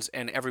fans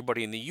and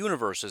everybody in the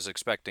universe is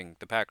expecting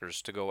the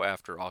Packers to go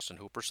after Austin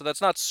Hooper. So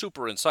that's not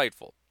super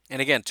insightful.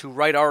 And again, to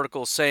write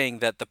articles saying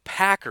that the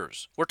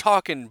Packers, we're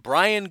talking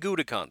Brian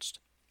Gutekunst,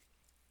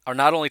 are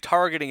not only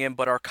targeting him,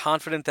 but are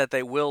confident that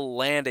they will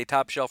land a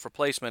top-shelf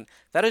replacement,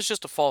 that is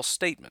just a false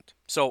statement.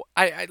 So,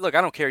 look,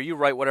 I don't care. You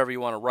write whatever you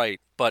want to write,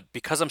 but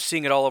because I'm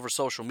seeing it all over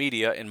social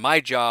media, and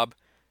my job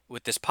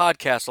with this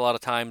podcast a lot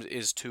of times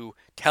is to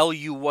tell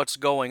you what's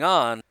going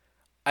on,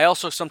 I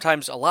also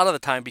sometimes, a lot of the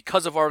time,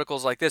 because of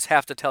articles like this,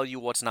 have to tell you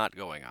what's not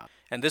going on.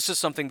 And this is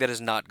something that is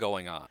not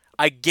going on.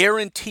 I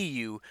guarantee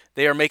you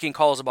they are making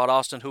calls about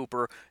Austin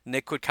Hooper,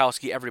 Nick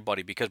Kwiatkowski,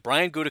 everybody, because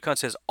Brian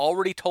Gutekunst has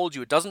already told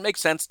you it doesn't make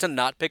sense to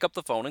not pick up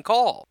the phone and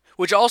call,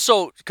 which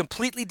also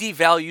completely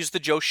devalues the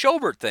Joe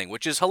Schobert thing,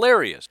 which is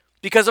hilarious.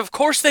 Because of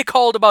course they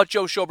called about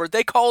Joe Schobert.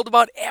 They called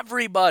about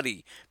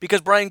everybody because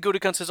Brian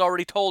Gutekunst has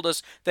already told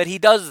us that he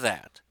does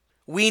that.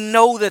 We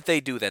know that they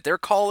do that. They're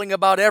calling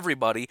about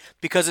everybody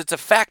because it's a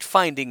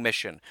fact-finding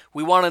mission.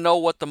 We want to know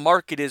what the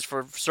market is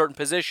for certain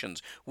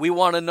positions. We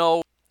want to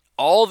know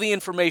all the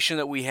information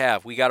that we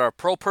have. We got our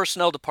pro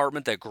personnel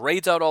department that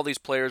grades out all these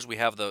players. We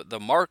have the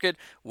market.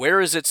 Where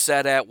is it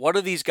set at? What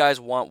do these guys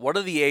want? What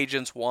do the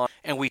agents want?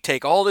 And we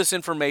take all this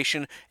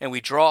information and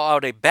we draw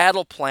out a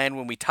battle plan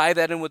when we tie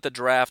that in with the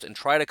draft and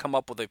try to come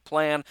up with a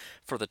plan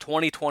for the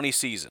 2020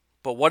 season.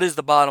 But what is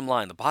the bottom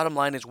line? The bottom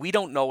line is we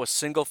don't know a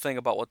single thing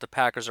about what the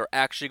Packers are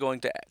actually going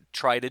to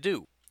try to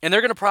do. And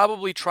they're going to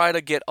probably try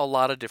to get a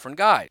lot of different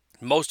guys.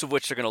 most of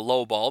which they're going to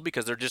lowball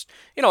because they're just,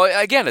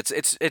 again,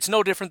 it's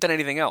no different than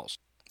anything else.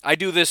 I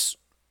do this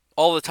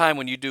all the time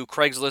when you do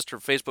Craigslist or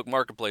Facebook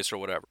Marketplace or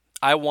whatever.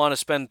 I want to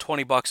spend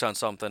 $20 on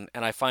something,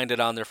 and I find it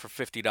on there for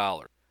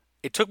 $50.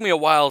 It took me a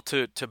while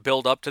to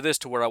build up to this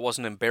to where I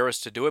wasn't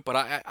embarrassed to do it,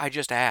 but I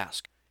just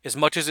ask. As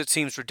much as it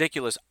seems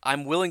ridiculous,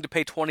 I'm willing to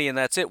pay $20 and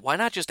that's it. Why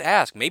not just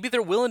ask? Maybe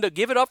they're willing to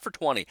give it up for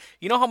 $20.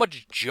 You know how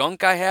much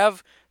junk I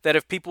have that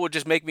if people would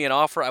just make me an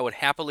offer, I would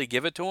happily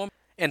give it to them?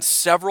 And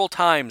several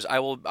times I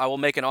will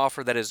make an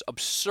offer that is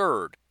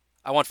absurd.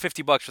 I want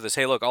 $50 for this.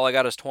 Hey, look, all I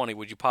got is $20.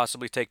 Would you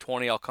possibly take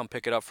 $20? I'll come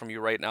pick it up from you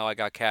right now. I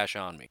got cash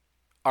on me.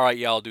 All right,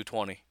 yeah, I'll do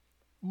 $20.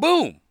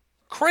 Boom.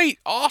 Great.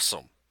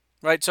 Awesome.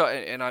 Right? So,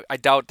 and I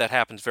doubt that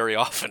happens very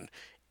often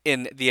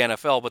in the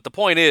NFL. But the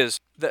point is,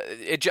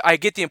 I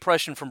get the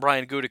impression from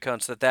Brian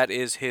Gutekunst that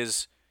is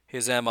his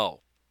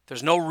MO.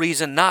 There's no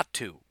reason not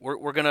to.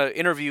 We're going to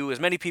interview as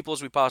many people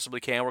as we possibly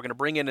can. We're going to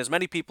bring in as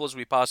many people as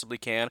we possibly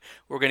can.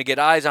 We're going to get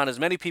eyes on as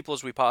many people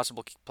as we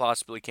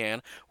possibly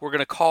can. We're going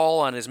to call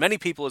on as many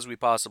people as we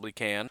possibly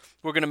can.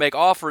 We're going to make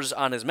offers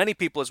on as many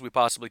people as we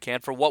possibly can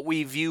for what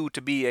we view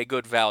to be a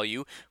good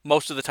value.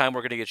 Most of the time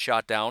we're going to get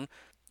shot down.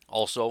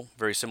 Also,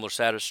 very similar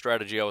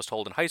strategy I was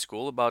told in high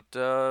school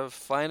about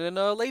finding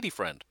a lady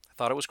friend. I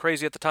thought it was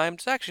crazy at the time.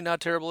 It's actually not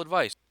terrible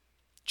advice.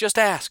 Just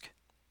ask.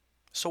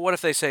 So what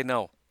if they say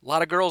no? A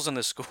lot of girls in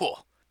this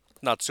school.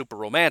 Not super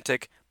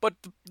romantic, but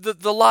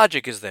the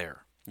logic is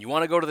there. You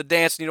want to go to the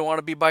dance and you don't want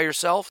to be by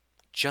yourself?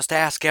 Just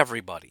ask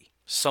everybody.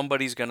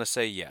 Somebody's going to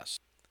say yes.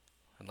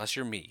 Unless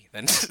you're me.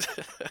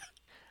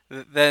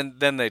 Then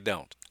they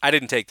don't. I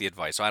didn't take the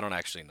advice, so I don't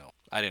actually know.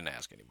 I didn't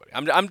ask anybody.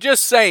 I'm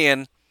just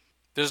saying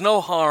there's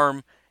no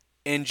harm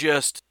in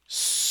just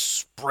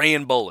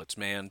spraying bullets,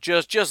 man.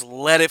 Just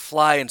let it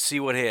fly and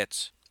see what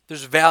hits.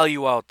 There's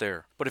value out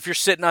there. But if you're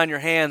sitting on your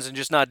hands and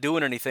just not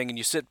doing anything and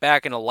you sit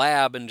back in a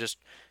lab and just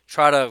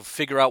try to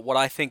figure out what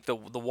I think the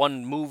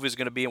one move is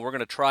going to be and we're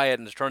going to try it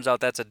and it turns out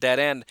that's a dead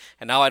end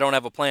and now I don't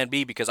have a plan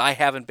B because I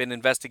haven't been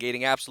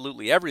investigating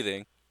absolutely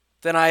everything,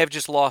 then I have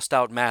just lost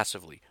out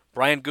massively.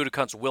 Brian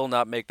Gutekunst will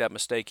not make that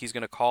mistake. He's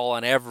going to call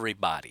on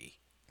everybody.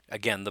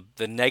 Again,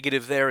 the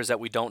negative there is that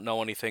we don't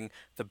know anything.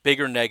 The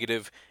bigger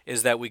negative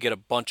is that we get a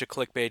bunch of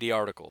clickbaity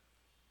articles.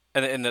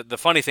 And the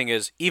funny thing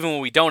is, even when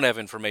we don't have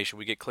information,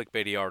 we get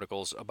clickbaity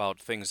articles about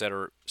things that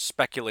are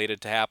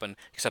speculated to happen,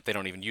 except they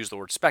don't even use the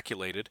word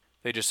speculated.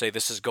 They just say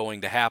this is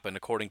going to happen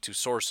according to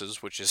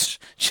sources, which is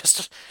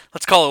just,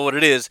 let's call it what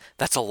it is.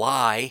 That's a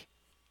lie.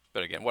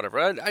 But again, whatever.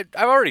 I've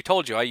already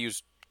told you I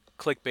use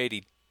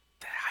clickbaity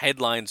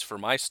headlines for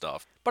my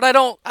stuff. But I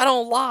don't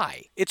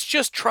lie. It's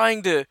just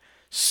trying to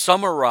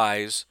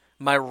summarize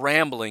my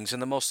ramblings in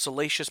the most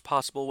salacious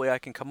possible way I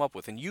can come up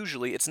with, and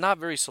usually it's not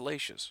very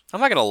salacious. I'm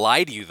not going to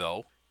lie to you,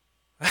 though.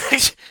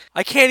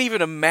 I can't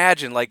even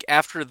imagine,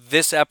 after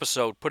this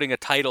episode, putting a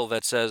title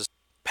that says,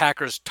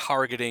 Packers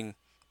targeting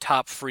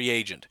top free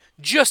agent,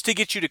 just to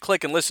get you to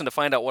click and listen to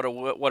find out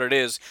what it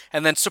is,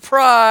 and then,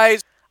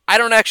 surprise, I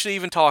don't actually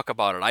even talk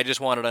about it. I just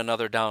wanted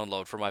another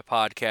download for my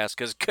podcast,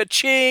 because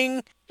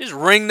ka-ching! Just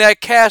ring that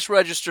cash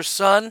register,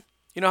 son.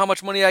 You know how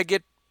much money I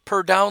get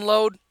per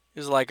download?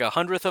 Is like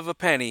 1/100 of a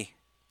penny.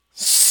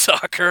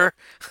 Sucker.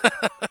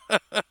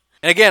 And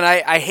again,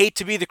 I hate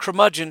to be the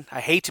curmudgeon. I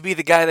hate to be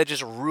the guy that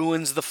just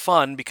ruins the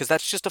fun because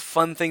that's just a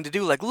fun thing to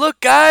do. Like, look,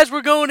 guys,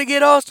 we're going to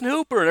get Austin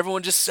Hooper. And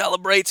everyone just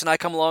celebrates and I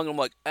come along and I'm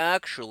like,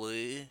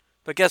 actually.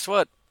 But guess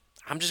what?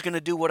 I'm just going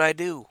to do what I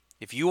do.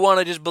 If you want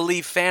to just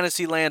believe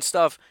Fantasyland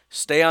stuff,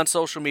 stay on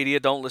social media,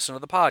 don't listen to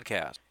the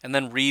podcast. And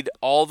then read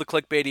all the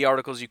clickbaity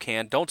articles you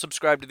can. Don't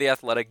subscribe to The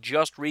Athletic,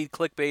 just read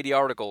clickbaity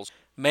articles.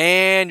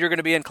 Man, you're going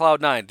to be in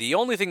cloud nine. The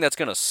only thing that's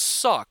going to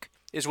suck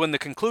is when the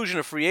conclusion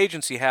of free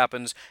agency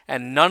happens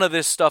and none of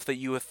this stuff that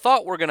you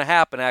thought were going to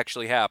happen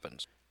actually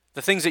happens.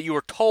 The things that you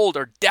were told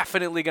are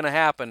definitely going to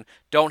happen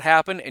don't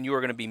happen, and you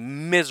are going to be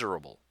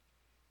miserable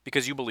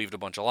because you believed a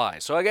bunch of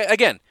lies. So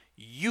again,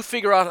 you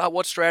figure out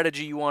what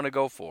strategy you want to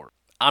go for.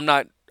 I'm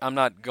not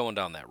going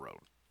down that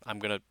road. I'm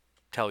going to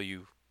tell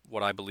you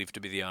what I believe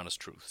to be the honest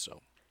truth. So,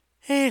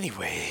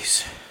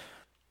 anyways,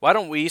 why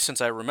don't we,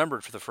 since I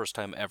remembered for the first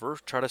time ever,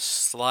 try to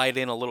slide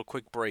in a little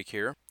quick break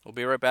here. We'll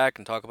be right back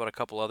and talk about a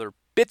couple other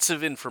bits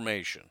of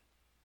information.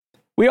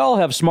 We all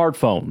have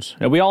smartphones,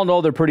 and we all know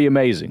they're pretty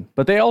amazing,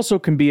 but they also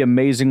can be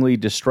amazingly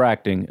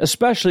distracting,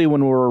 especially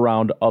when we're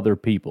around other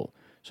people.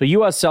 So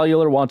US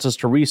Cellular wants us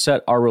to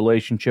reset our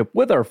relationship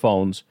with our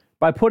phones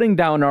by putting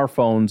down our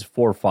phones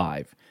for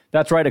 $5.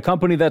 That's right, a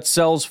company that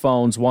sells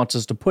phones wants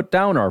us to put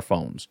down our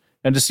phones.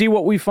 And to see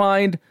what we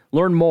find,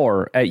 learn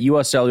more at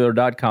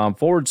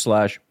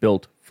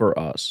uscellular.com/built for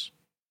us.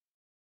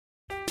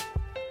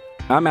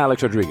 I'm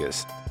Alex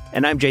Rodriguez.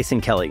 And I'm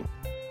Jason Kelly.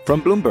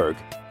 From Bloomberg,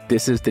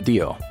 this is The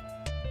Deal.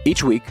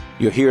 Each week,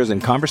 you'll hear us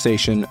in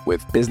conversation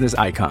with business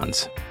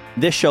icons.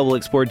 This show will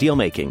explore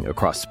deal-making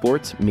across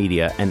sports,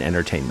 media, and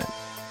entertainment.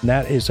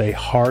 That is a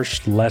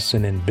harsh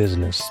lesson in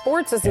business.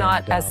 Sports is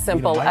not as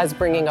simple as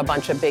bringing a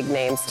bunch of big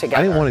names together.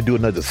 I didn't want to do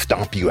another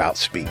stomp you out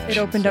speech. It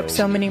opened up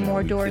so many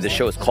more doors. The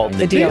show is called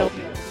The Deal.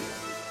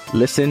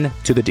 Listen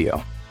to The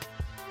Deal.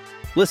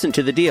 Listen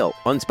to The Deal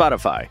on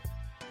Spotify.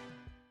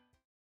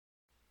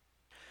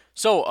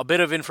 So, a bit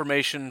of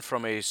information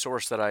from a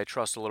source that I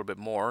trust a little bit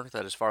more,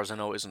 that as far as I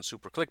know isn't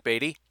super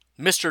clickbaity,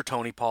 Mr.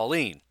 Tony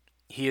Pauline.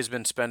 He has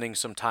been spending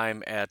some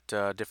time at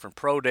different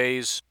pro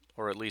days,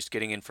 or at least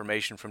getting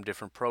information from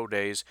different pro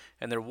days,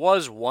 and there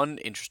was one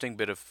interesting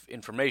bit of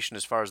information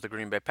as far as the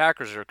Green Bay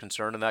Packers are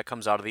concerned, and that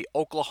comes out of the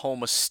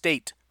Oklahoma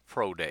State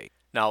Pro Day.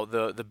 Now,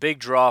 the big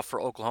draw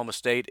for Oklahoma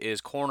State is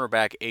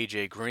cornerback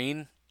A.J.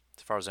 Green.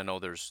 As far as I know,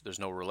 there's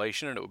no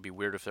relation, and it would be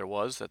weird if there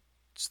was.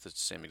 That's the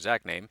same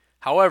exact name.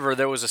 However,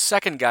 there was a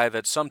second guy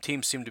that some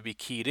teams seem to be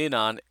keyed in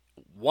on.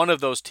 One of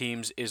those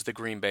teams is the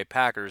Green Bay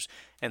Packers,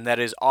 and that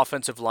is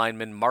offensive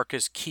lineman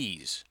Marcus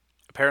Keys.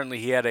 Apparently,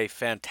 he had a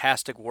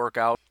fantastic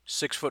workout.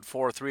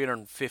 6'4",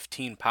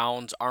 315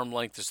 pounds. Arm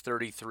length is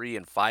 33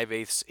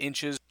 5/8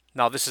 inches.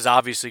 Now, this is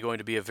obviously going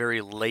to be a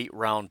very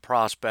late-round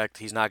prospect.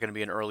 He's not going to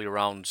be an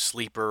early-round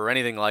sleeper or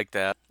anything like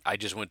that. I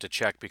just went to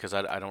check because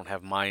I don't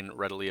have mine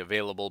readily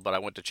available, but I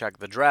went to check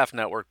the Draft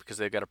Network because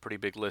they've got a pretty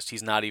big list.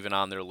 He's not even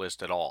on their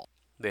list at all.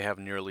 They have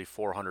nearly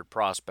 400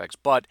 prospects.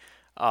 But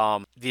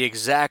the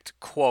exact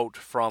quote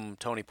from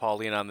Tony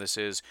Pauline on this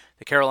is,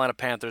 the Carolina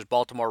Panthers,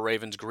 Baltimore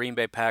Ravens, Green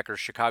Bay Packers,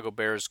 Chicago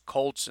Bears,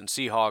 Colts, and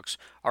Seahawks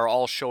are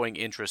all showing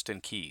interest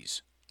in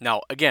Keys.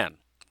 Now, again,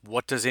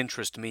 what does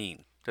interest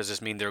mean? Does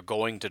this mean they're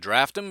going to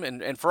draft him?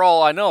 And for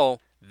all I know,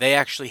 they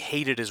actually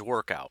hated his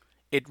workout.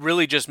 It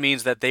really just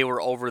means that they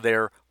were over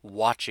there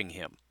watching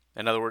him.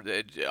 In other words,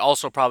 it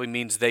also probably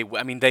means they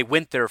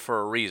went there for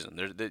a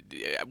reason.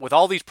 With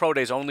all these pro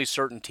days, only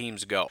certain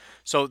teams go.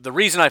 So the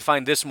reason I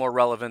find this more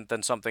relevant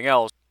than something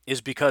else is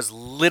because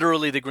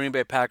literally the Green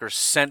Bay Packers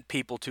sent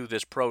people to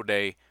this pro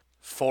day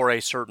for a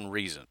certain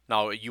reason.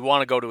 Now, you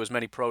want to go to as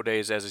many pro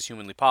days as is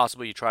humanly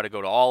possible. You try to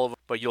go to all of them,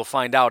 but you'll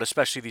find out,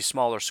 especially these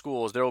smaller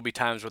schools, there will be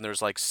times when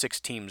there's like 6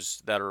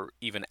 teams that are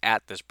even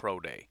at this pro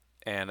day.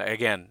 And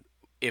again,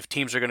 if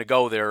teams are going to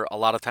go there, a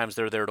lot of times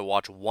they're there to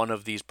watch one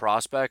of these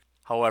prospects.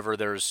 However,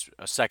 there's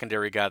a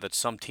secondary guy that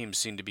some teams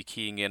seem to be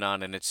keying in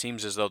on, and it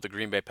seems as though the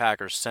Green Bay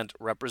Packers sent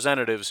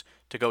representatives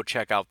to go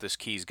check out this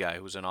Keys guy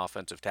who's an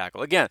offensive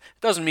tackle. Again,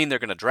 it doesn't mean they're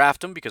going to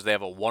draft him because they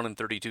have a 1 in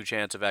 32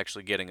 chance of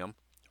actually getting him,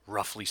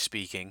 roughly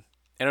speaking.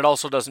 And it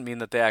also doesn't mean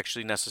that they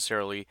actually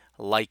necessarily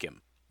like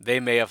him. They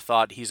may have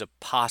thought he's a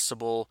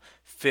possible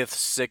 5th,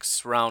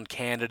 6th round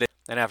candidate,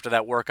 and after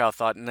that workout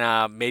thought,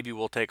 nah, maybe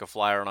we'll take a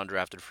flyer on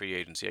undrafted free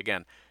agency.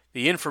 Again,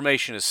 the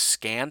information is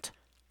scant,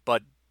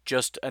 but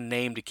just a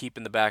name to keep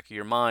in the back of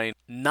your mind,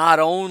 not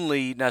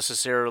only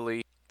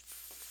necessarily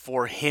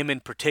for him in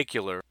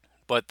particular,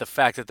 but the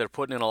fact that they're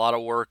putting in a lot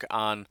of work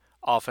on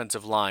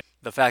offensive line,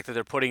 the fact that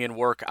they're putting in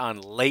work on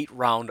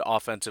late-round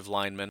offensive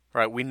linemen.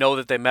 Right? We know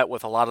that they met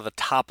with a lot of the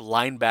top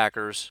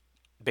linebackers,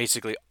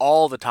 basically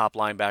all the top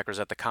linebackers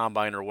at the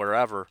Combine or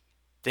wherever.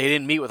 They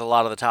didn't meet with a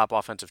lot of the top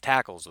offensive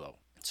tackles, though.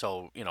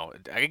 So,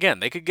 again,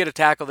 they could get a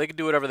tackle, they could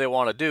do whatever they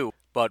want to do,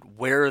 but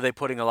where are they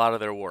putting a lot of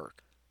their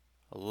work?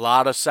 A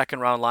lot of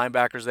second-round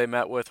linebackers they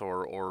met with,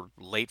 or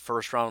late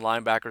first-round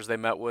linebackers they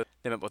met with.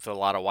 They met with a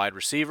lot of wide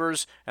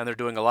receivers, and they're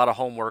doing a lot of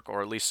homework,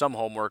 or at least some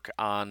homework,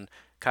 on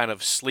kind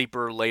of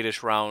sleeper,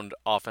 late-ish-round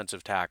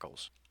offensive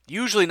tackles.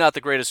 Usually not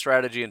the greatest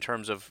strategy in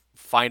terms of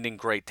finding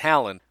great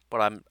talent,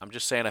 but I'm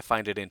just saying I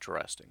find it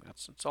interesting.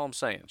 That's all I'm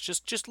saying. It's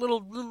just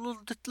little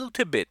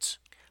tidbits.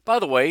 By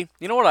the way,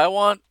 you know what I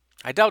want?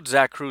 I doubt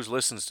Zach Cruz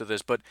listens to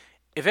this, but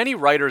if any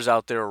writers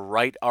out there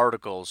write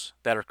articles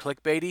that are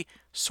clickbaity,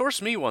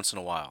 source me once in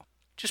a while.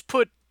 Just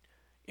put,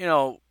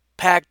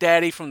 Pack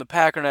Daddy from the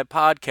Packernet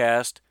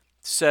podcast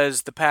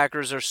says the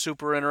Packers are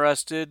super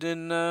interested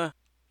in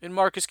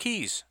Marcus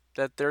Keys,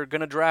 that they're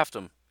going to draft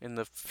him in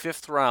the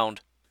 5th round.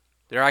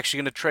 They're actually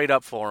going to trade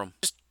up for him.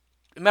 Just,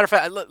 as a matter of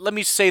fact, let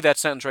me say that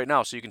sentence right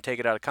now so you can take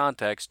it out of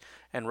context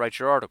and write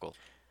your article.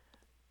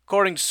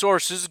 According to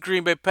sources, the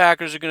Green Bay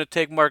Packers are going to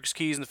take Marcus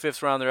Keys in the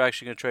 5th round. They're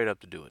actually going to trade up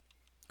to do it.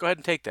 Go ahead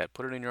and take that.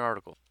 Put it in your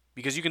article.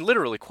 Because you can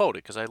literally quote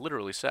it, because I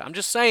literally said, I'm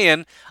just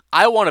saying,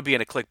 I want to be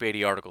in a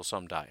clickbaity article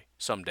someday.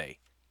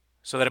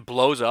 So that it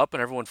blows up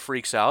and everyone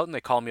freaks out and they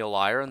call me a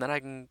liar, and then I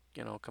can,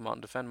 come out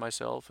and defend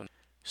myself and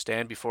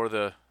stand before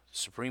the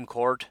Supreme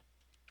Court,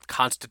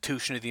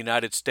 Constitution of the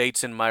United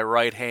States in my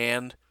right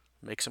hand,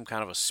 make some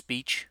kind of a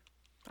speech.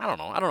 I don't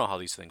know how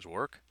these things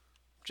work.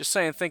 Just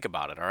saying, think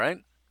about it, all right?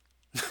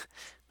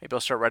 Maybe I'll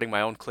start writing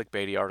my own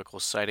clickbaity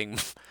articles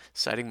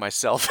citing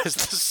myself as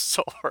the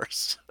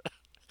source.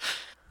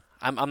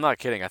 I'm not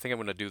kidding. I think I'm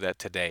going to do that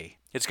today.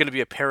 It's going to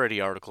be a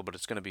parody article, but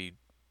it's going to be,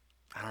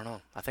 I don't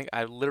know.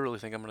 I literally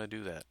think I'm going to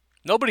do that.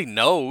 Nobody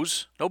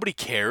knows. Nobody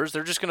cares.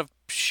 They're just going to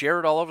share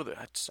it all over.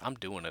 I'm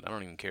doing it. I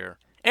don't even care.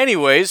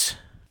 Anyways,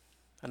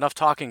 enough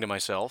talking to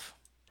myself.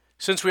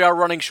 Since we are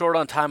running short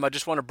on time, I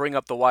just want to bring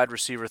up the wide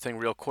receiver thing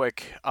real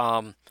quick.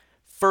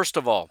 First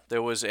of all,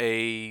 there was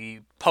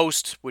a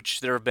post,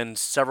 which there have been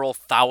several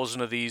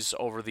thousand of these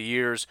over the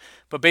years,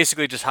 but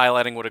basically just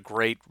highlighting what a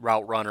great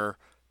route runner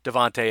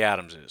Davante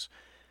Adams is.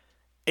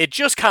 It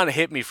just kind of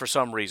hit me for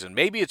some reason.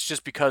 Maybe it's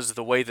just because of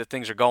the way that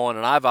things are going,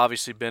 and I've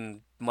obviously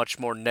been much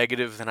more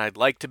negative than I'd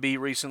like to be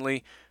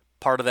recently,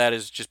 part of that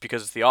is just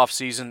because it's the off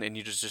season and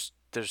you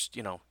there's,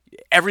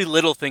 every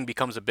little thing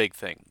becomes a big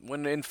thing.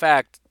 When in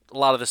fact, a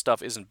lot of this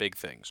stuff isn't big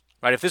things,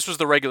 right? If this was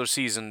the regular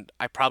season,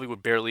 I probably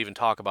would barely even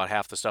talk about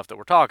half the stuff that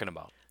we're talking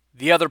about.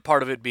 The other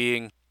part of it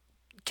being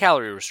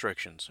calorie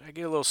restrictions. I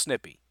get a little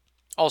snippy.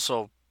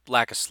 Also,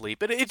 lack of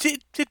sleep.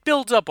 It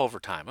builds up over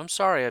time. I'm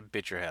sorry I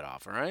bit your head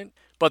off, all right?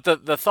 But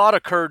the thought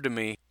occurred to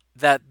me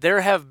that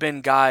there have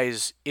been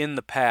guys in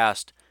the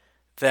past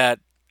that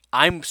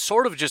I'm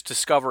sort of just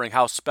discovering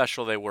how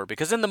special they were.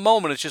 Because in the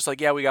moment, it's just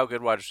like, yeah, we got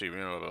good wide receiver.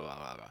 Blah, blah,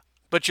 blah, blah.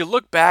 But you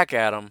look back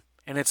at them,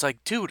 and it's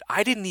like, dude,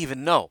 I didn't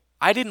even know.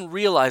 I didn't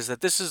realize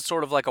that this is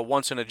sort of like a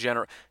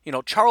once-in-a-generation.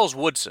 Charles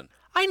Woodson.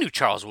 I knew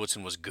Charles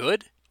Woodson was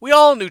good. We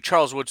all knew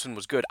Charles Woodson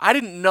was good. I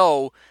didn't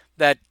know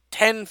that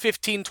 10,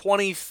 15,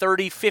 20,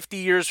 30, 50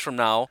 years from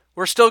now,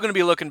 we're still going to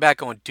be looking back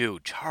going,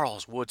 dude,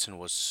 Charles Woodson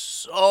was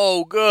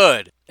so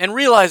good. And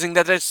realizing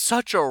that that's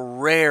such a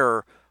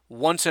rare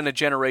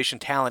once-in-a-generation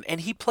talent.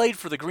 And he played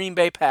for the Green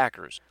Bay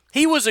Packers.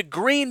 He was a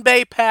Green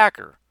Bay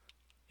Packer.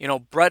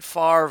 Brett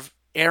Favre,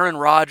 Aaron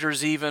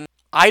Rodgers even.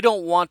 I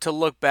don't want to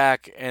look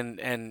back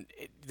and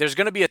there's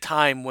going to be a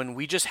time when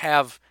we just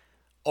have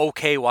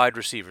okay wide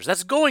receivers.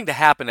 That's going to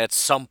happen at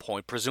some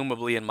point,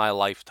 presumably in my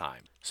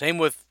lifetime. Same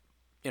with,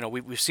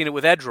 we've seen it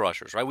with edge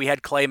rushers, right? We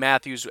had Clay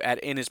Matthews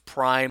in his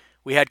prime.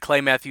 We had Clay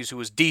Matthews who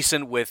was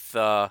decent with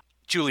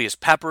Julius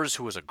Peppers,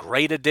 who was a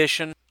great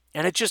addition.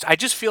 And I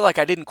just feel like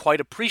I didn't quite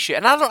appreciate,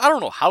 and I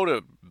don't know how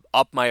to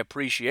up my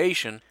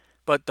appreciation.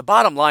 But the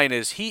bottom line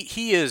is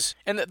he is,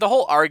 and the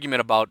whole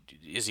argument about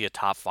is he a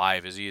top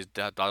 5,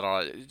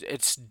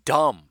 it's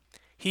dumb.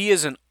 He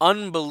is an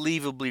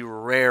unbelievably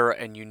rare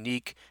and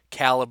unique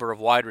caliber of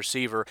wide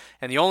receiver,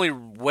 and the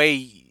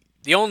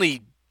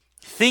only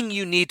thing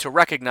you need to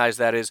recognize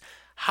that is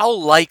how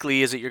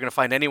likely is it you're going to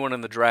find anyone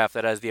in the draft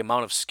that has the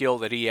amount of skill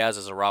that he has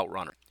as a route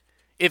runner.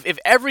 If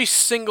every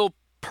single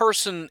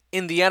person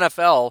in the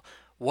NFL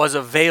was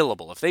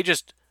available, if they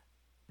just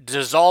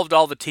dissolved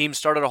all the teams,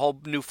 started a whole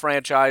new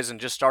franchise,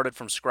 and just started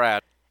from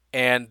scratch,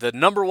 and the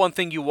number one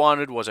thing you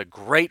wanted was a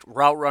great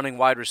route-running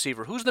wide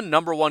receiver, who's the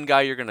number one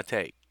guy you're going to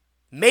take?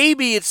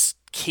 Maybe it's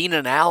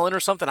Keenan Allen or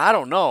something, I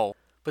don't know.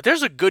 But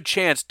there's a good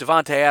chance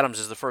Davante Adams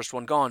is the first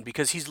one gone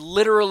because he's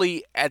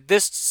literally, at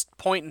this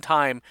point in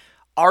time,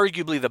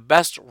 arguably the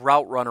best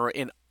route runner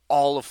in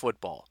all of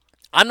football.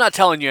 I'm not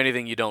telling you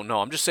anything you don't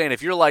know. I'm just saying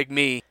if you're like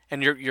me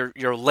and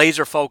you're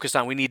laser focused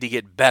on we need to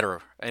get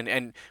better,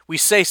 and we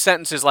say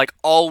sentences like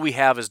all we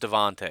have is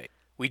Davante.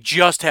 We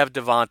just have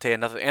Davante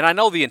and nothing. And I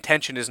know the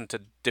intention isn't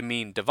to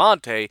demean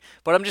Davante,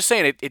 but I'm just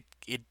saying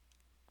it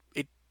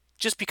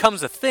just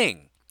becomes a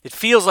thing. It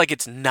feels like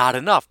it's not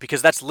enough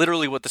because that's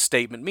literally what the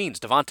statement means.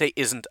 Davante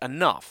isn't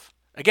enough.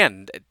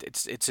 Again,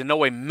 it's in no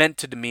way meant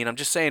to demean. I'm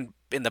just saying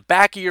in the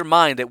back of your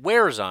mind it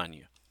wears on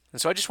you. And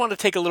so I just want to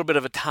take a little bit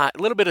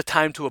of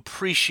time to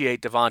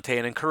appreciate Davante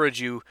and encourage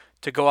you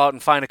to go out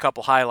and find a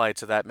couple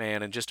highlights of that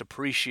man and just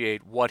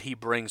appreciate what he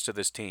brings to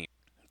this team.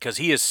 Because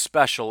he is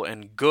special,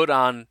 and good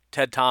on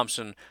Ted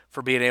Thompson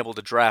for being able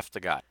to draft the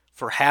guy,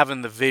 for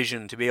having the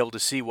vision to be able to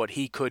see what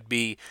he could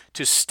be,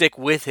 to stick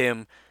with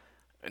him.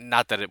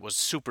 Not that it was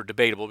super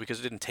debatable because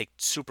it didn't take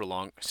super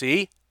long.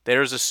 See,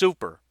 there's a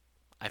super.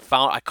 I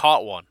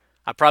caught one.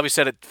 I probably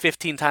said it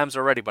 15 times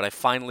already, but I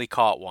finally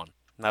caught one.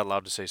 I'm not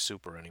allowed to say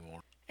super anymore.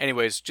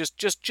 Anyways,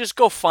 just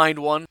go find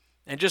one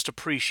and just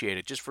appreciate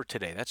it just for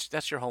today.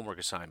 That's your homework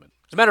assignment.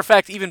 As a matter of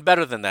fact, even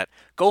better than that,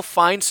 go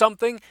find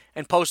something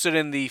and post it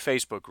in the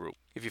Facebook group.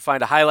 If you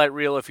find a highlight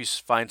reel, if you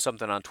find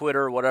something on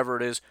Twitter, whatever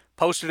it is,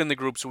 post it in the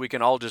group so we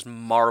can all just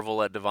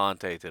marvel at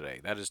Davante today.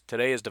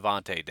 Today is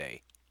Davante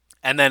Day.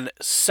 And then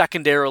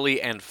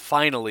secondarily and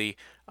finally,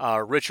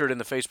 Richard in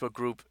the Facebook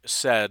group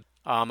said,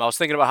 I was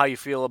thinking about how you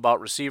feel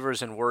about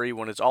receivers and worry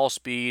when it's all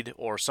speed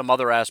or some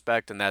other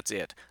aspect, and that's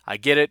it. I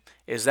get it.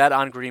 Is that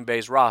on Green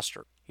Bay's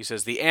roster? He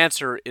says the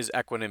answer is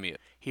Equanimeous.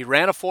 He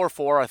ran a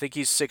 4.4. I think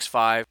he's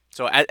 6'5".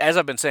 So as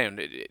I've been saying,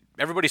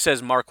 everybody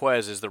says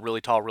Marquez is the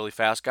really tall, really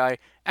fast guy.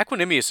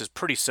 Equanimeous is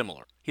pretty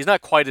similar. He's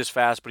not quite as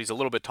fast, but he's a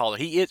little bit taller.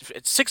 He is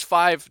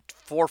 6'5",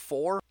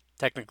 4.4.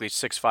 Technically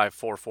 6'5",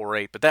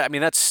 4.48, but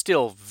that's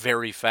still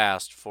very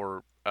fast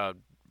for a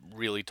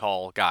really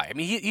tall guy. I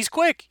mean, he's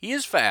quick. He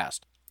is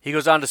fast. He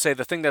goes on to say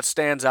the thing that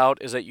stands out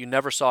is that you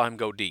never saw him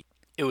go deep.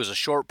 It was a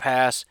short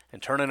pass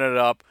and turning it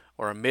up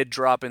or a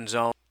mid-drop in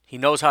zone. He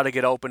knows how to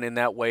get open in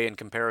that way in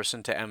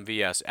comparison to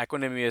MVS.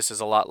 Equanimeous is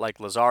a lot like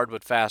Lazard,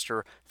 but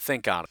faster.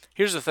 Think on it.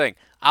 Here's the thing.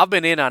 I've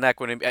been in on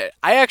Equanimeous.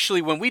 I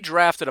actually, when we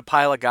drafted a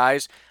pile of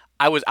guys,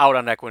 I was out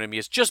on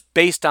Equanimeous just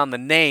based on the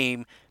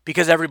name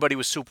because everybody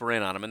was super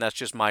in on him, and that's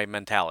just my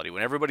mentality.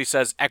 When everybody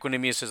says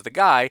Equanimeous is the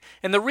guy,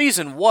 and the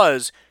reason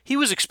was he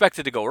was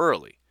expected to go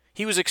early.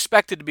 He was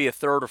expected to be a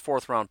 3rd or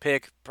 4th round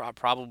pick,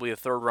 probably a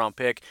 3rd round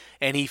pick,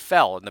 and he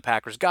fell, and the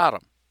Packers got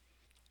him.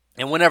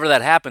 And whenever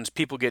that happens,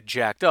 people get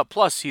jacked up.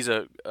 Plus, he's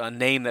a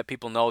name that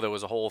people know. There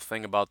was a whole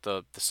thing about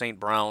the St.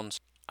 Browns.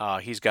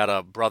 He's got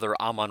a brother,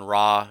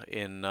 Amon-Ra,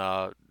 in,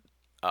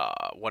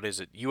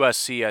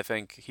 USC, I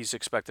think. He's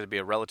expected to be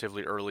a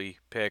relatively early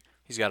pick.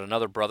 He's got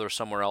another brother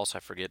somewhere else. I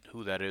forget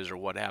who that is or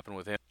what happened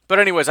with him. But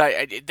anyways,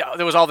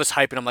 there was all this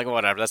hype, and I'm like,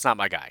 whatever, that's not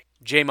my guy.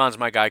 Jamon's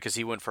my guy because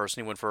he went first,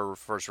 and he went for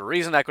a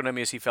reason.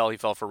 Equanimeous, he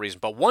fell for a reason.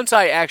 But once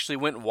I actually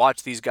went and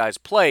watched these guys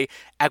play,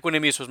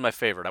 Equanimeous was my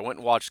favorite. I went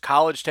and watched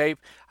college tape.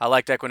 I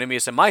liked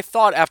Equanimeous, and my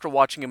thought after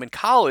watching him in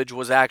college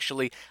was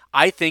actually,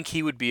 I think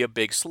he would be a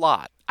big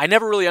slot. I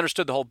never really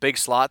understood the whole big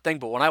slot thing,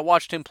 but when I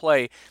watched him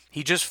play,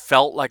 he just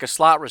felt like a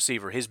slot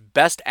receiver. His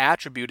best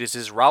attribute is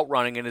his route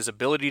running and his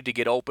ability to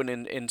get open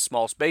in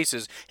small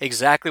spaces,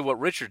 exactly what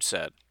Richard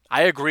said.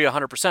 I agree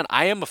 100%.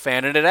 I am a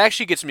fan, and it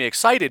actually gets me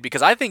excited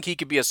because I think he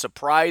could be a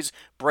surprise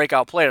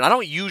breakout player. And I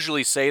don't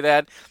usually say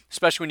that,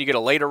 especially when you get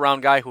a later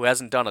round guy who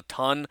hasn't done a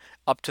ton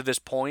up to this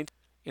point.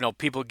 You know,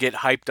 people get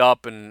hyped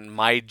up, and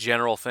my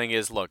general thing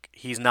is, look,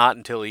 he's not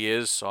until he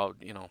is, so,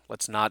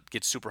 let's not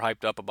get super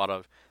hyped up about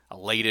a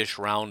late-ish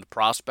round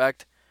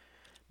prospect.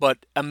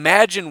 But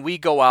imagine we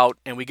go out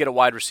and we get a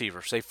wide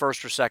receiver, say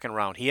first or second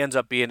round. He ends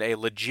up being a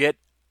legit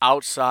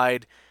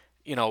outside,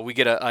 we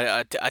get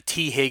a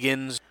T.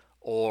 Higgins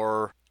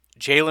or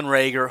Jalen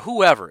Reagor,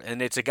 whoever,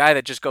 and it's a guy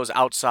that just goes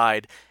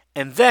outside.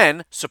 And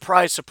then,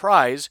 surprise,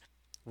 surprise,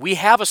 we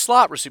have a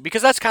slot receiver,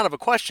 because that's kind of a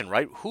question,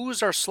 right?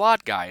 Who's our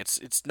slot guy?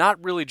 It's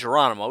not really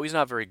Geronimo. He's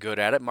not very good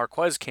at it.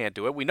 Marquez can't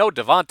do it. We know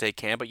Devontae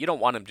can, but you don't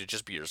want him to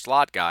just be your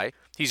slot guy.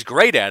 He's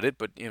great at it,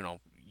 but,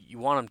 you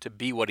want him to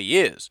be what he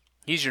is.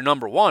 He's your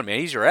number one, man.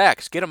 He's your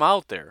X. Get him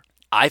out there.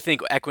 I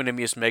think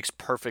Equanimeous makes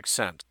perfect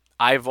sense.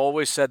 I've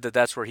always said that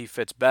that's where he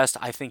fits best.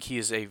 I think he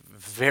is a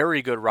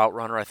very good route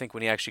runner. I think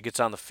when he actually gets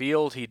on the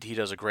field, he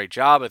does a great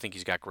job. I think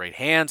he's got great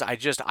hands.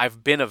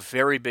 I've been a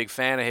very big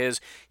fan of his.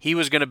 He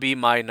was going to be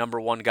my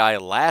number one guy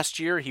last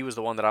year. He was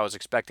the one that I was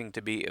expecting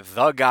to be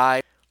the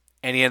guy,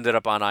 and he ended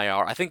up on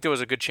IR. I think there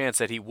was a good chance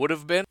that he would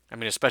have been. I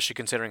mean, especially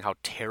considering how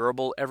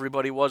terrible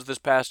everybody was this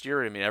past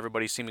year. I mean,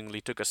 everybody seemingly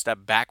took a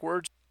step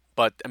backwards.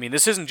 But, I mean,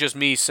 this isn't just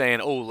me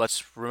saying, oh,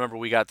 let's remember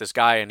we got this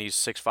guy and he's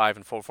 6'5"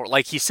 and 4'4".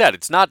 Like he said,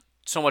 it's not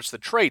so much the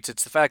traits,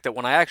 it's the fact that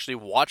when I actually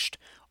watched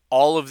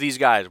all of these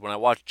guys, when I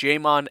watched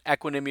Jamon,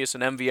 Equanimeous,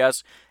 and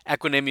MVS,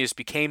 Equanimeous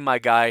became my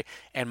guy,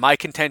 and my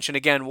contention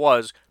again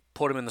was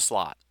put him in the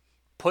slot.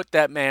 Put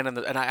that man in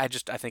the, and I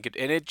think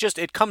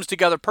it comes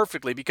together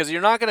perfectly, because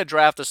you're not going to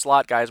draft a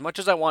slot guy, as much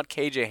as I want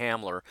KJ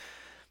Hamler,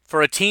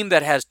 for a team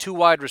that has two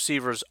wide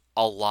receivers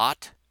a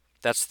lot.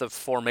 That's the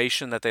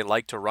formation that they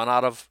like to run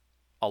out of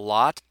a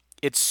lot.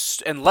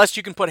 It's, unless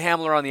you can put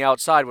Hamler on the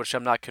outside, which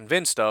I'm not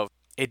convinced of,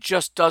 it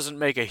just doesn't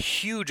make a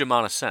huge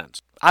amount of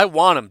sense. I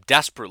want him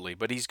desperately,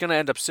 but he's going to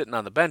end up sitting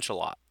on the bench a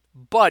lot.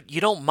 But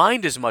you don't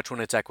mind as much when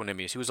it's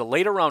Equanimeous. He was a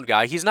later round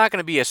guy. He's not going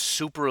to be a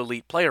super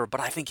elite player, but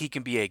I think he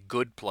can be a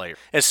good player.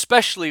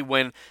 Especially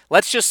when,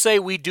 let's just say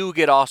we do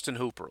get Austin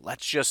Hooper.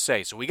 Let's just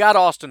say. So we got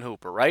Austin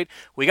Hooper, right?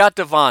 We got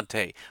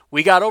Devontae.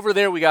 We got over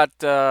there, we got,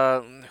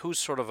 who's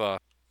sort of a,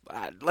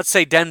 let's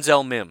say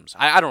Denzel Mims.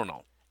 I don't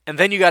know. And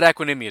then you got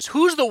Equanimeous.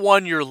 Who's the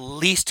one you're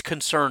least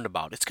concerned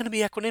about? It's going to be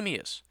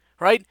Equanimeous,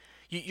 right?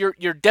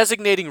 You're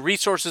designating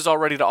resources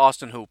already to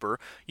Austin Hooper.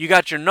 You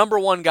got your number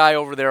one guy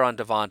over there on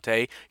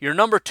Devontae. Your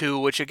number two,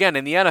 which again,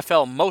 in the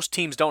NFL, most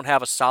teams don't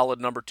have a solid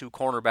number two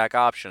cornerback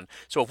option.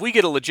 So if we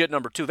get a legit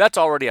number two, that's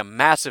already a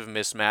massive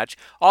mismatch.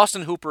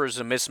 Austin Hooper is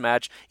a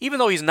mismatch. Even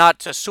though he's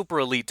not a super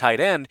elite tight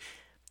end,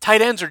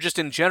 tight ends are just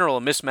in general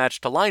a mismatch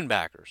to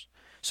linebackers.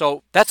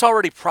 So that's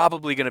already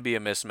probably going to be a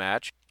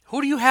mismatch. Who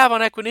do you have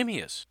on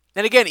Equanimeous?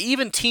 And again,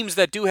 even teams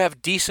that do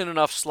have decent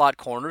enough slot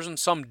corners, and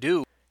some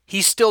do,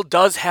 he still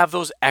does have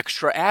those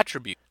extra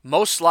attributes.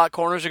 Most slot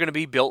corners are going to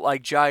be built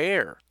like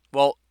Jair.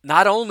 Well,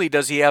 not only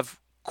does he have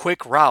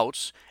quick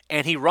routes,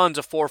 and he runs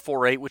a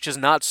 4.48, which is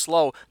not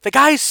slow, the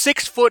guy's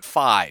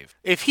 6'5".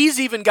 If he's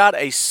even got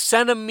a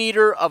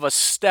centimeter of a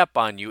step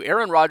on you,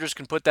 Aaron Rodgers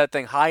can put that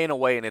thing high and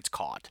away and it's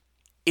caught.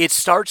 You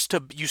start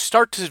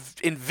to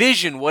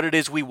envision what it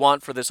is we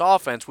want for this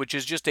offense, which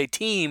is just a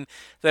team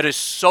that is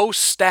so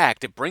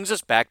stacked. It brings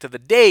us back to the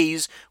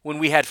days when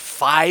we had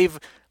five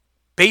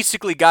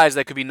basically guys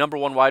that could be number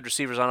one wide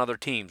receivers on other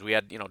teams. We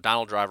had,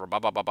 Donald Driver,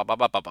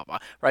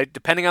 right?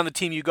 Depending on the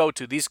team you go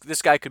to,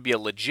 this guy could be a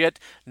legit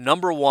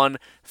number one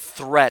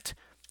threat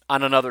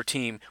on another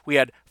team. We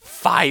had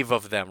five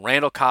of them.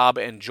 Randall Cobb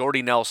and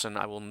Jordy Nelson,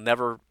 I will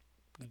never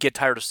get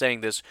tired of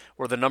saying this,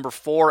 were the number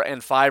 4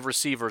 and 5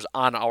 receivers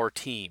on our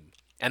team.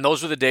 And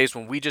those were the days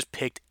when we just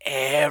picked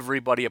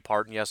everybody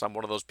apart. And yes, I'm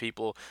one of those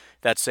people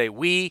that say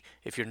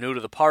if you're new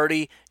to the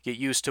party, get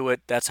used to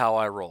it. That's how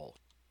I roll.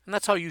 And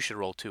that's how you should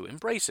roll too.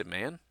 Embrace it,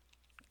 man.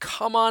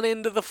 Come on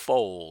into the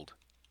fold.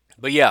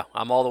 But yeah,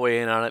 I'm all the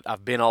way in on it.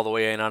 I've been all the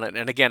way in on it.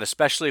 And again,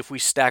 especially if we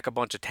stack a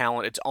bunch of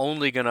talent, it's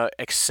only going to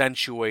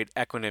accentuate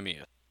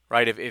Equanimeous.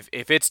 Right?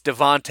 If it's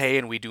Devontae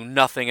and we do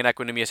nothing and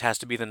Equanimeous has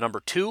to be the number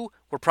 2,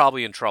 we're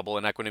probably in trouble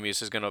and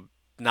Equanimeous is going to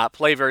not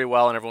play very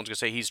well and everyone's going to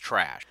say he's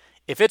trash.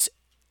 If it's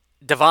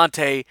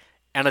Devontae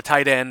and a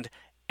tight end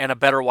and a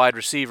better wide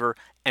receiver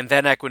and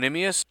then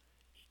Equanimeous,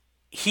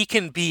 he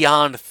can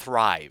beyond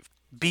thrive.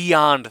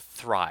 Beyond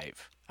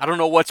thrive. I don't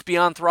know what's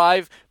beyond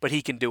thrive, but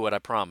he can do it, I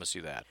promise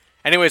you that.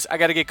 Anyways, I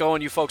got to get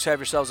going. You folks have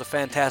yourselves a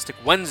fantastic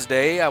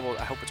Wednesday. I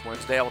hope it's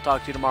Wednesday. I will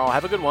talk to you tomorrow.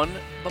 Have a good one.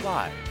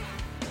 Bye-bye.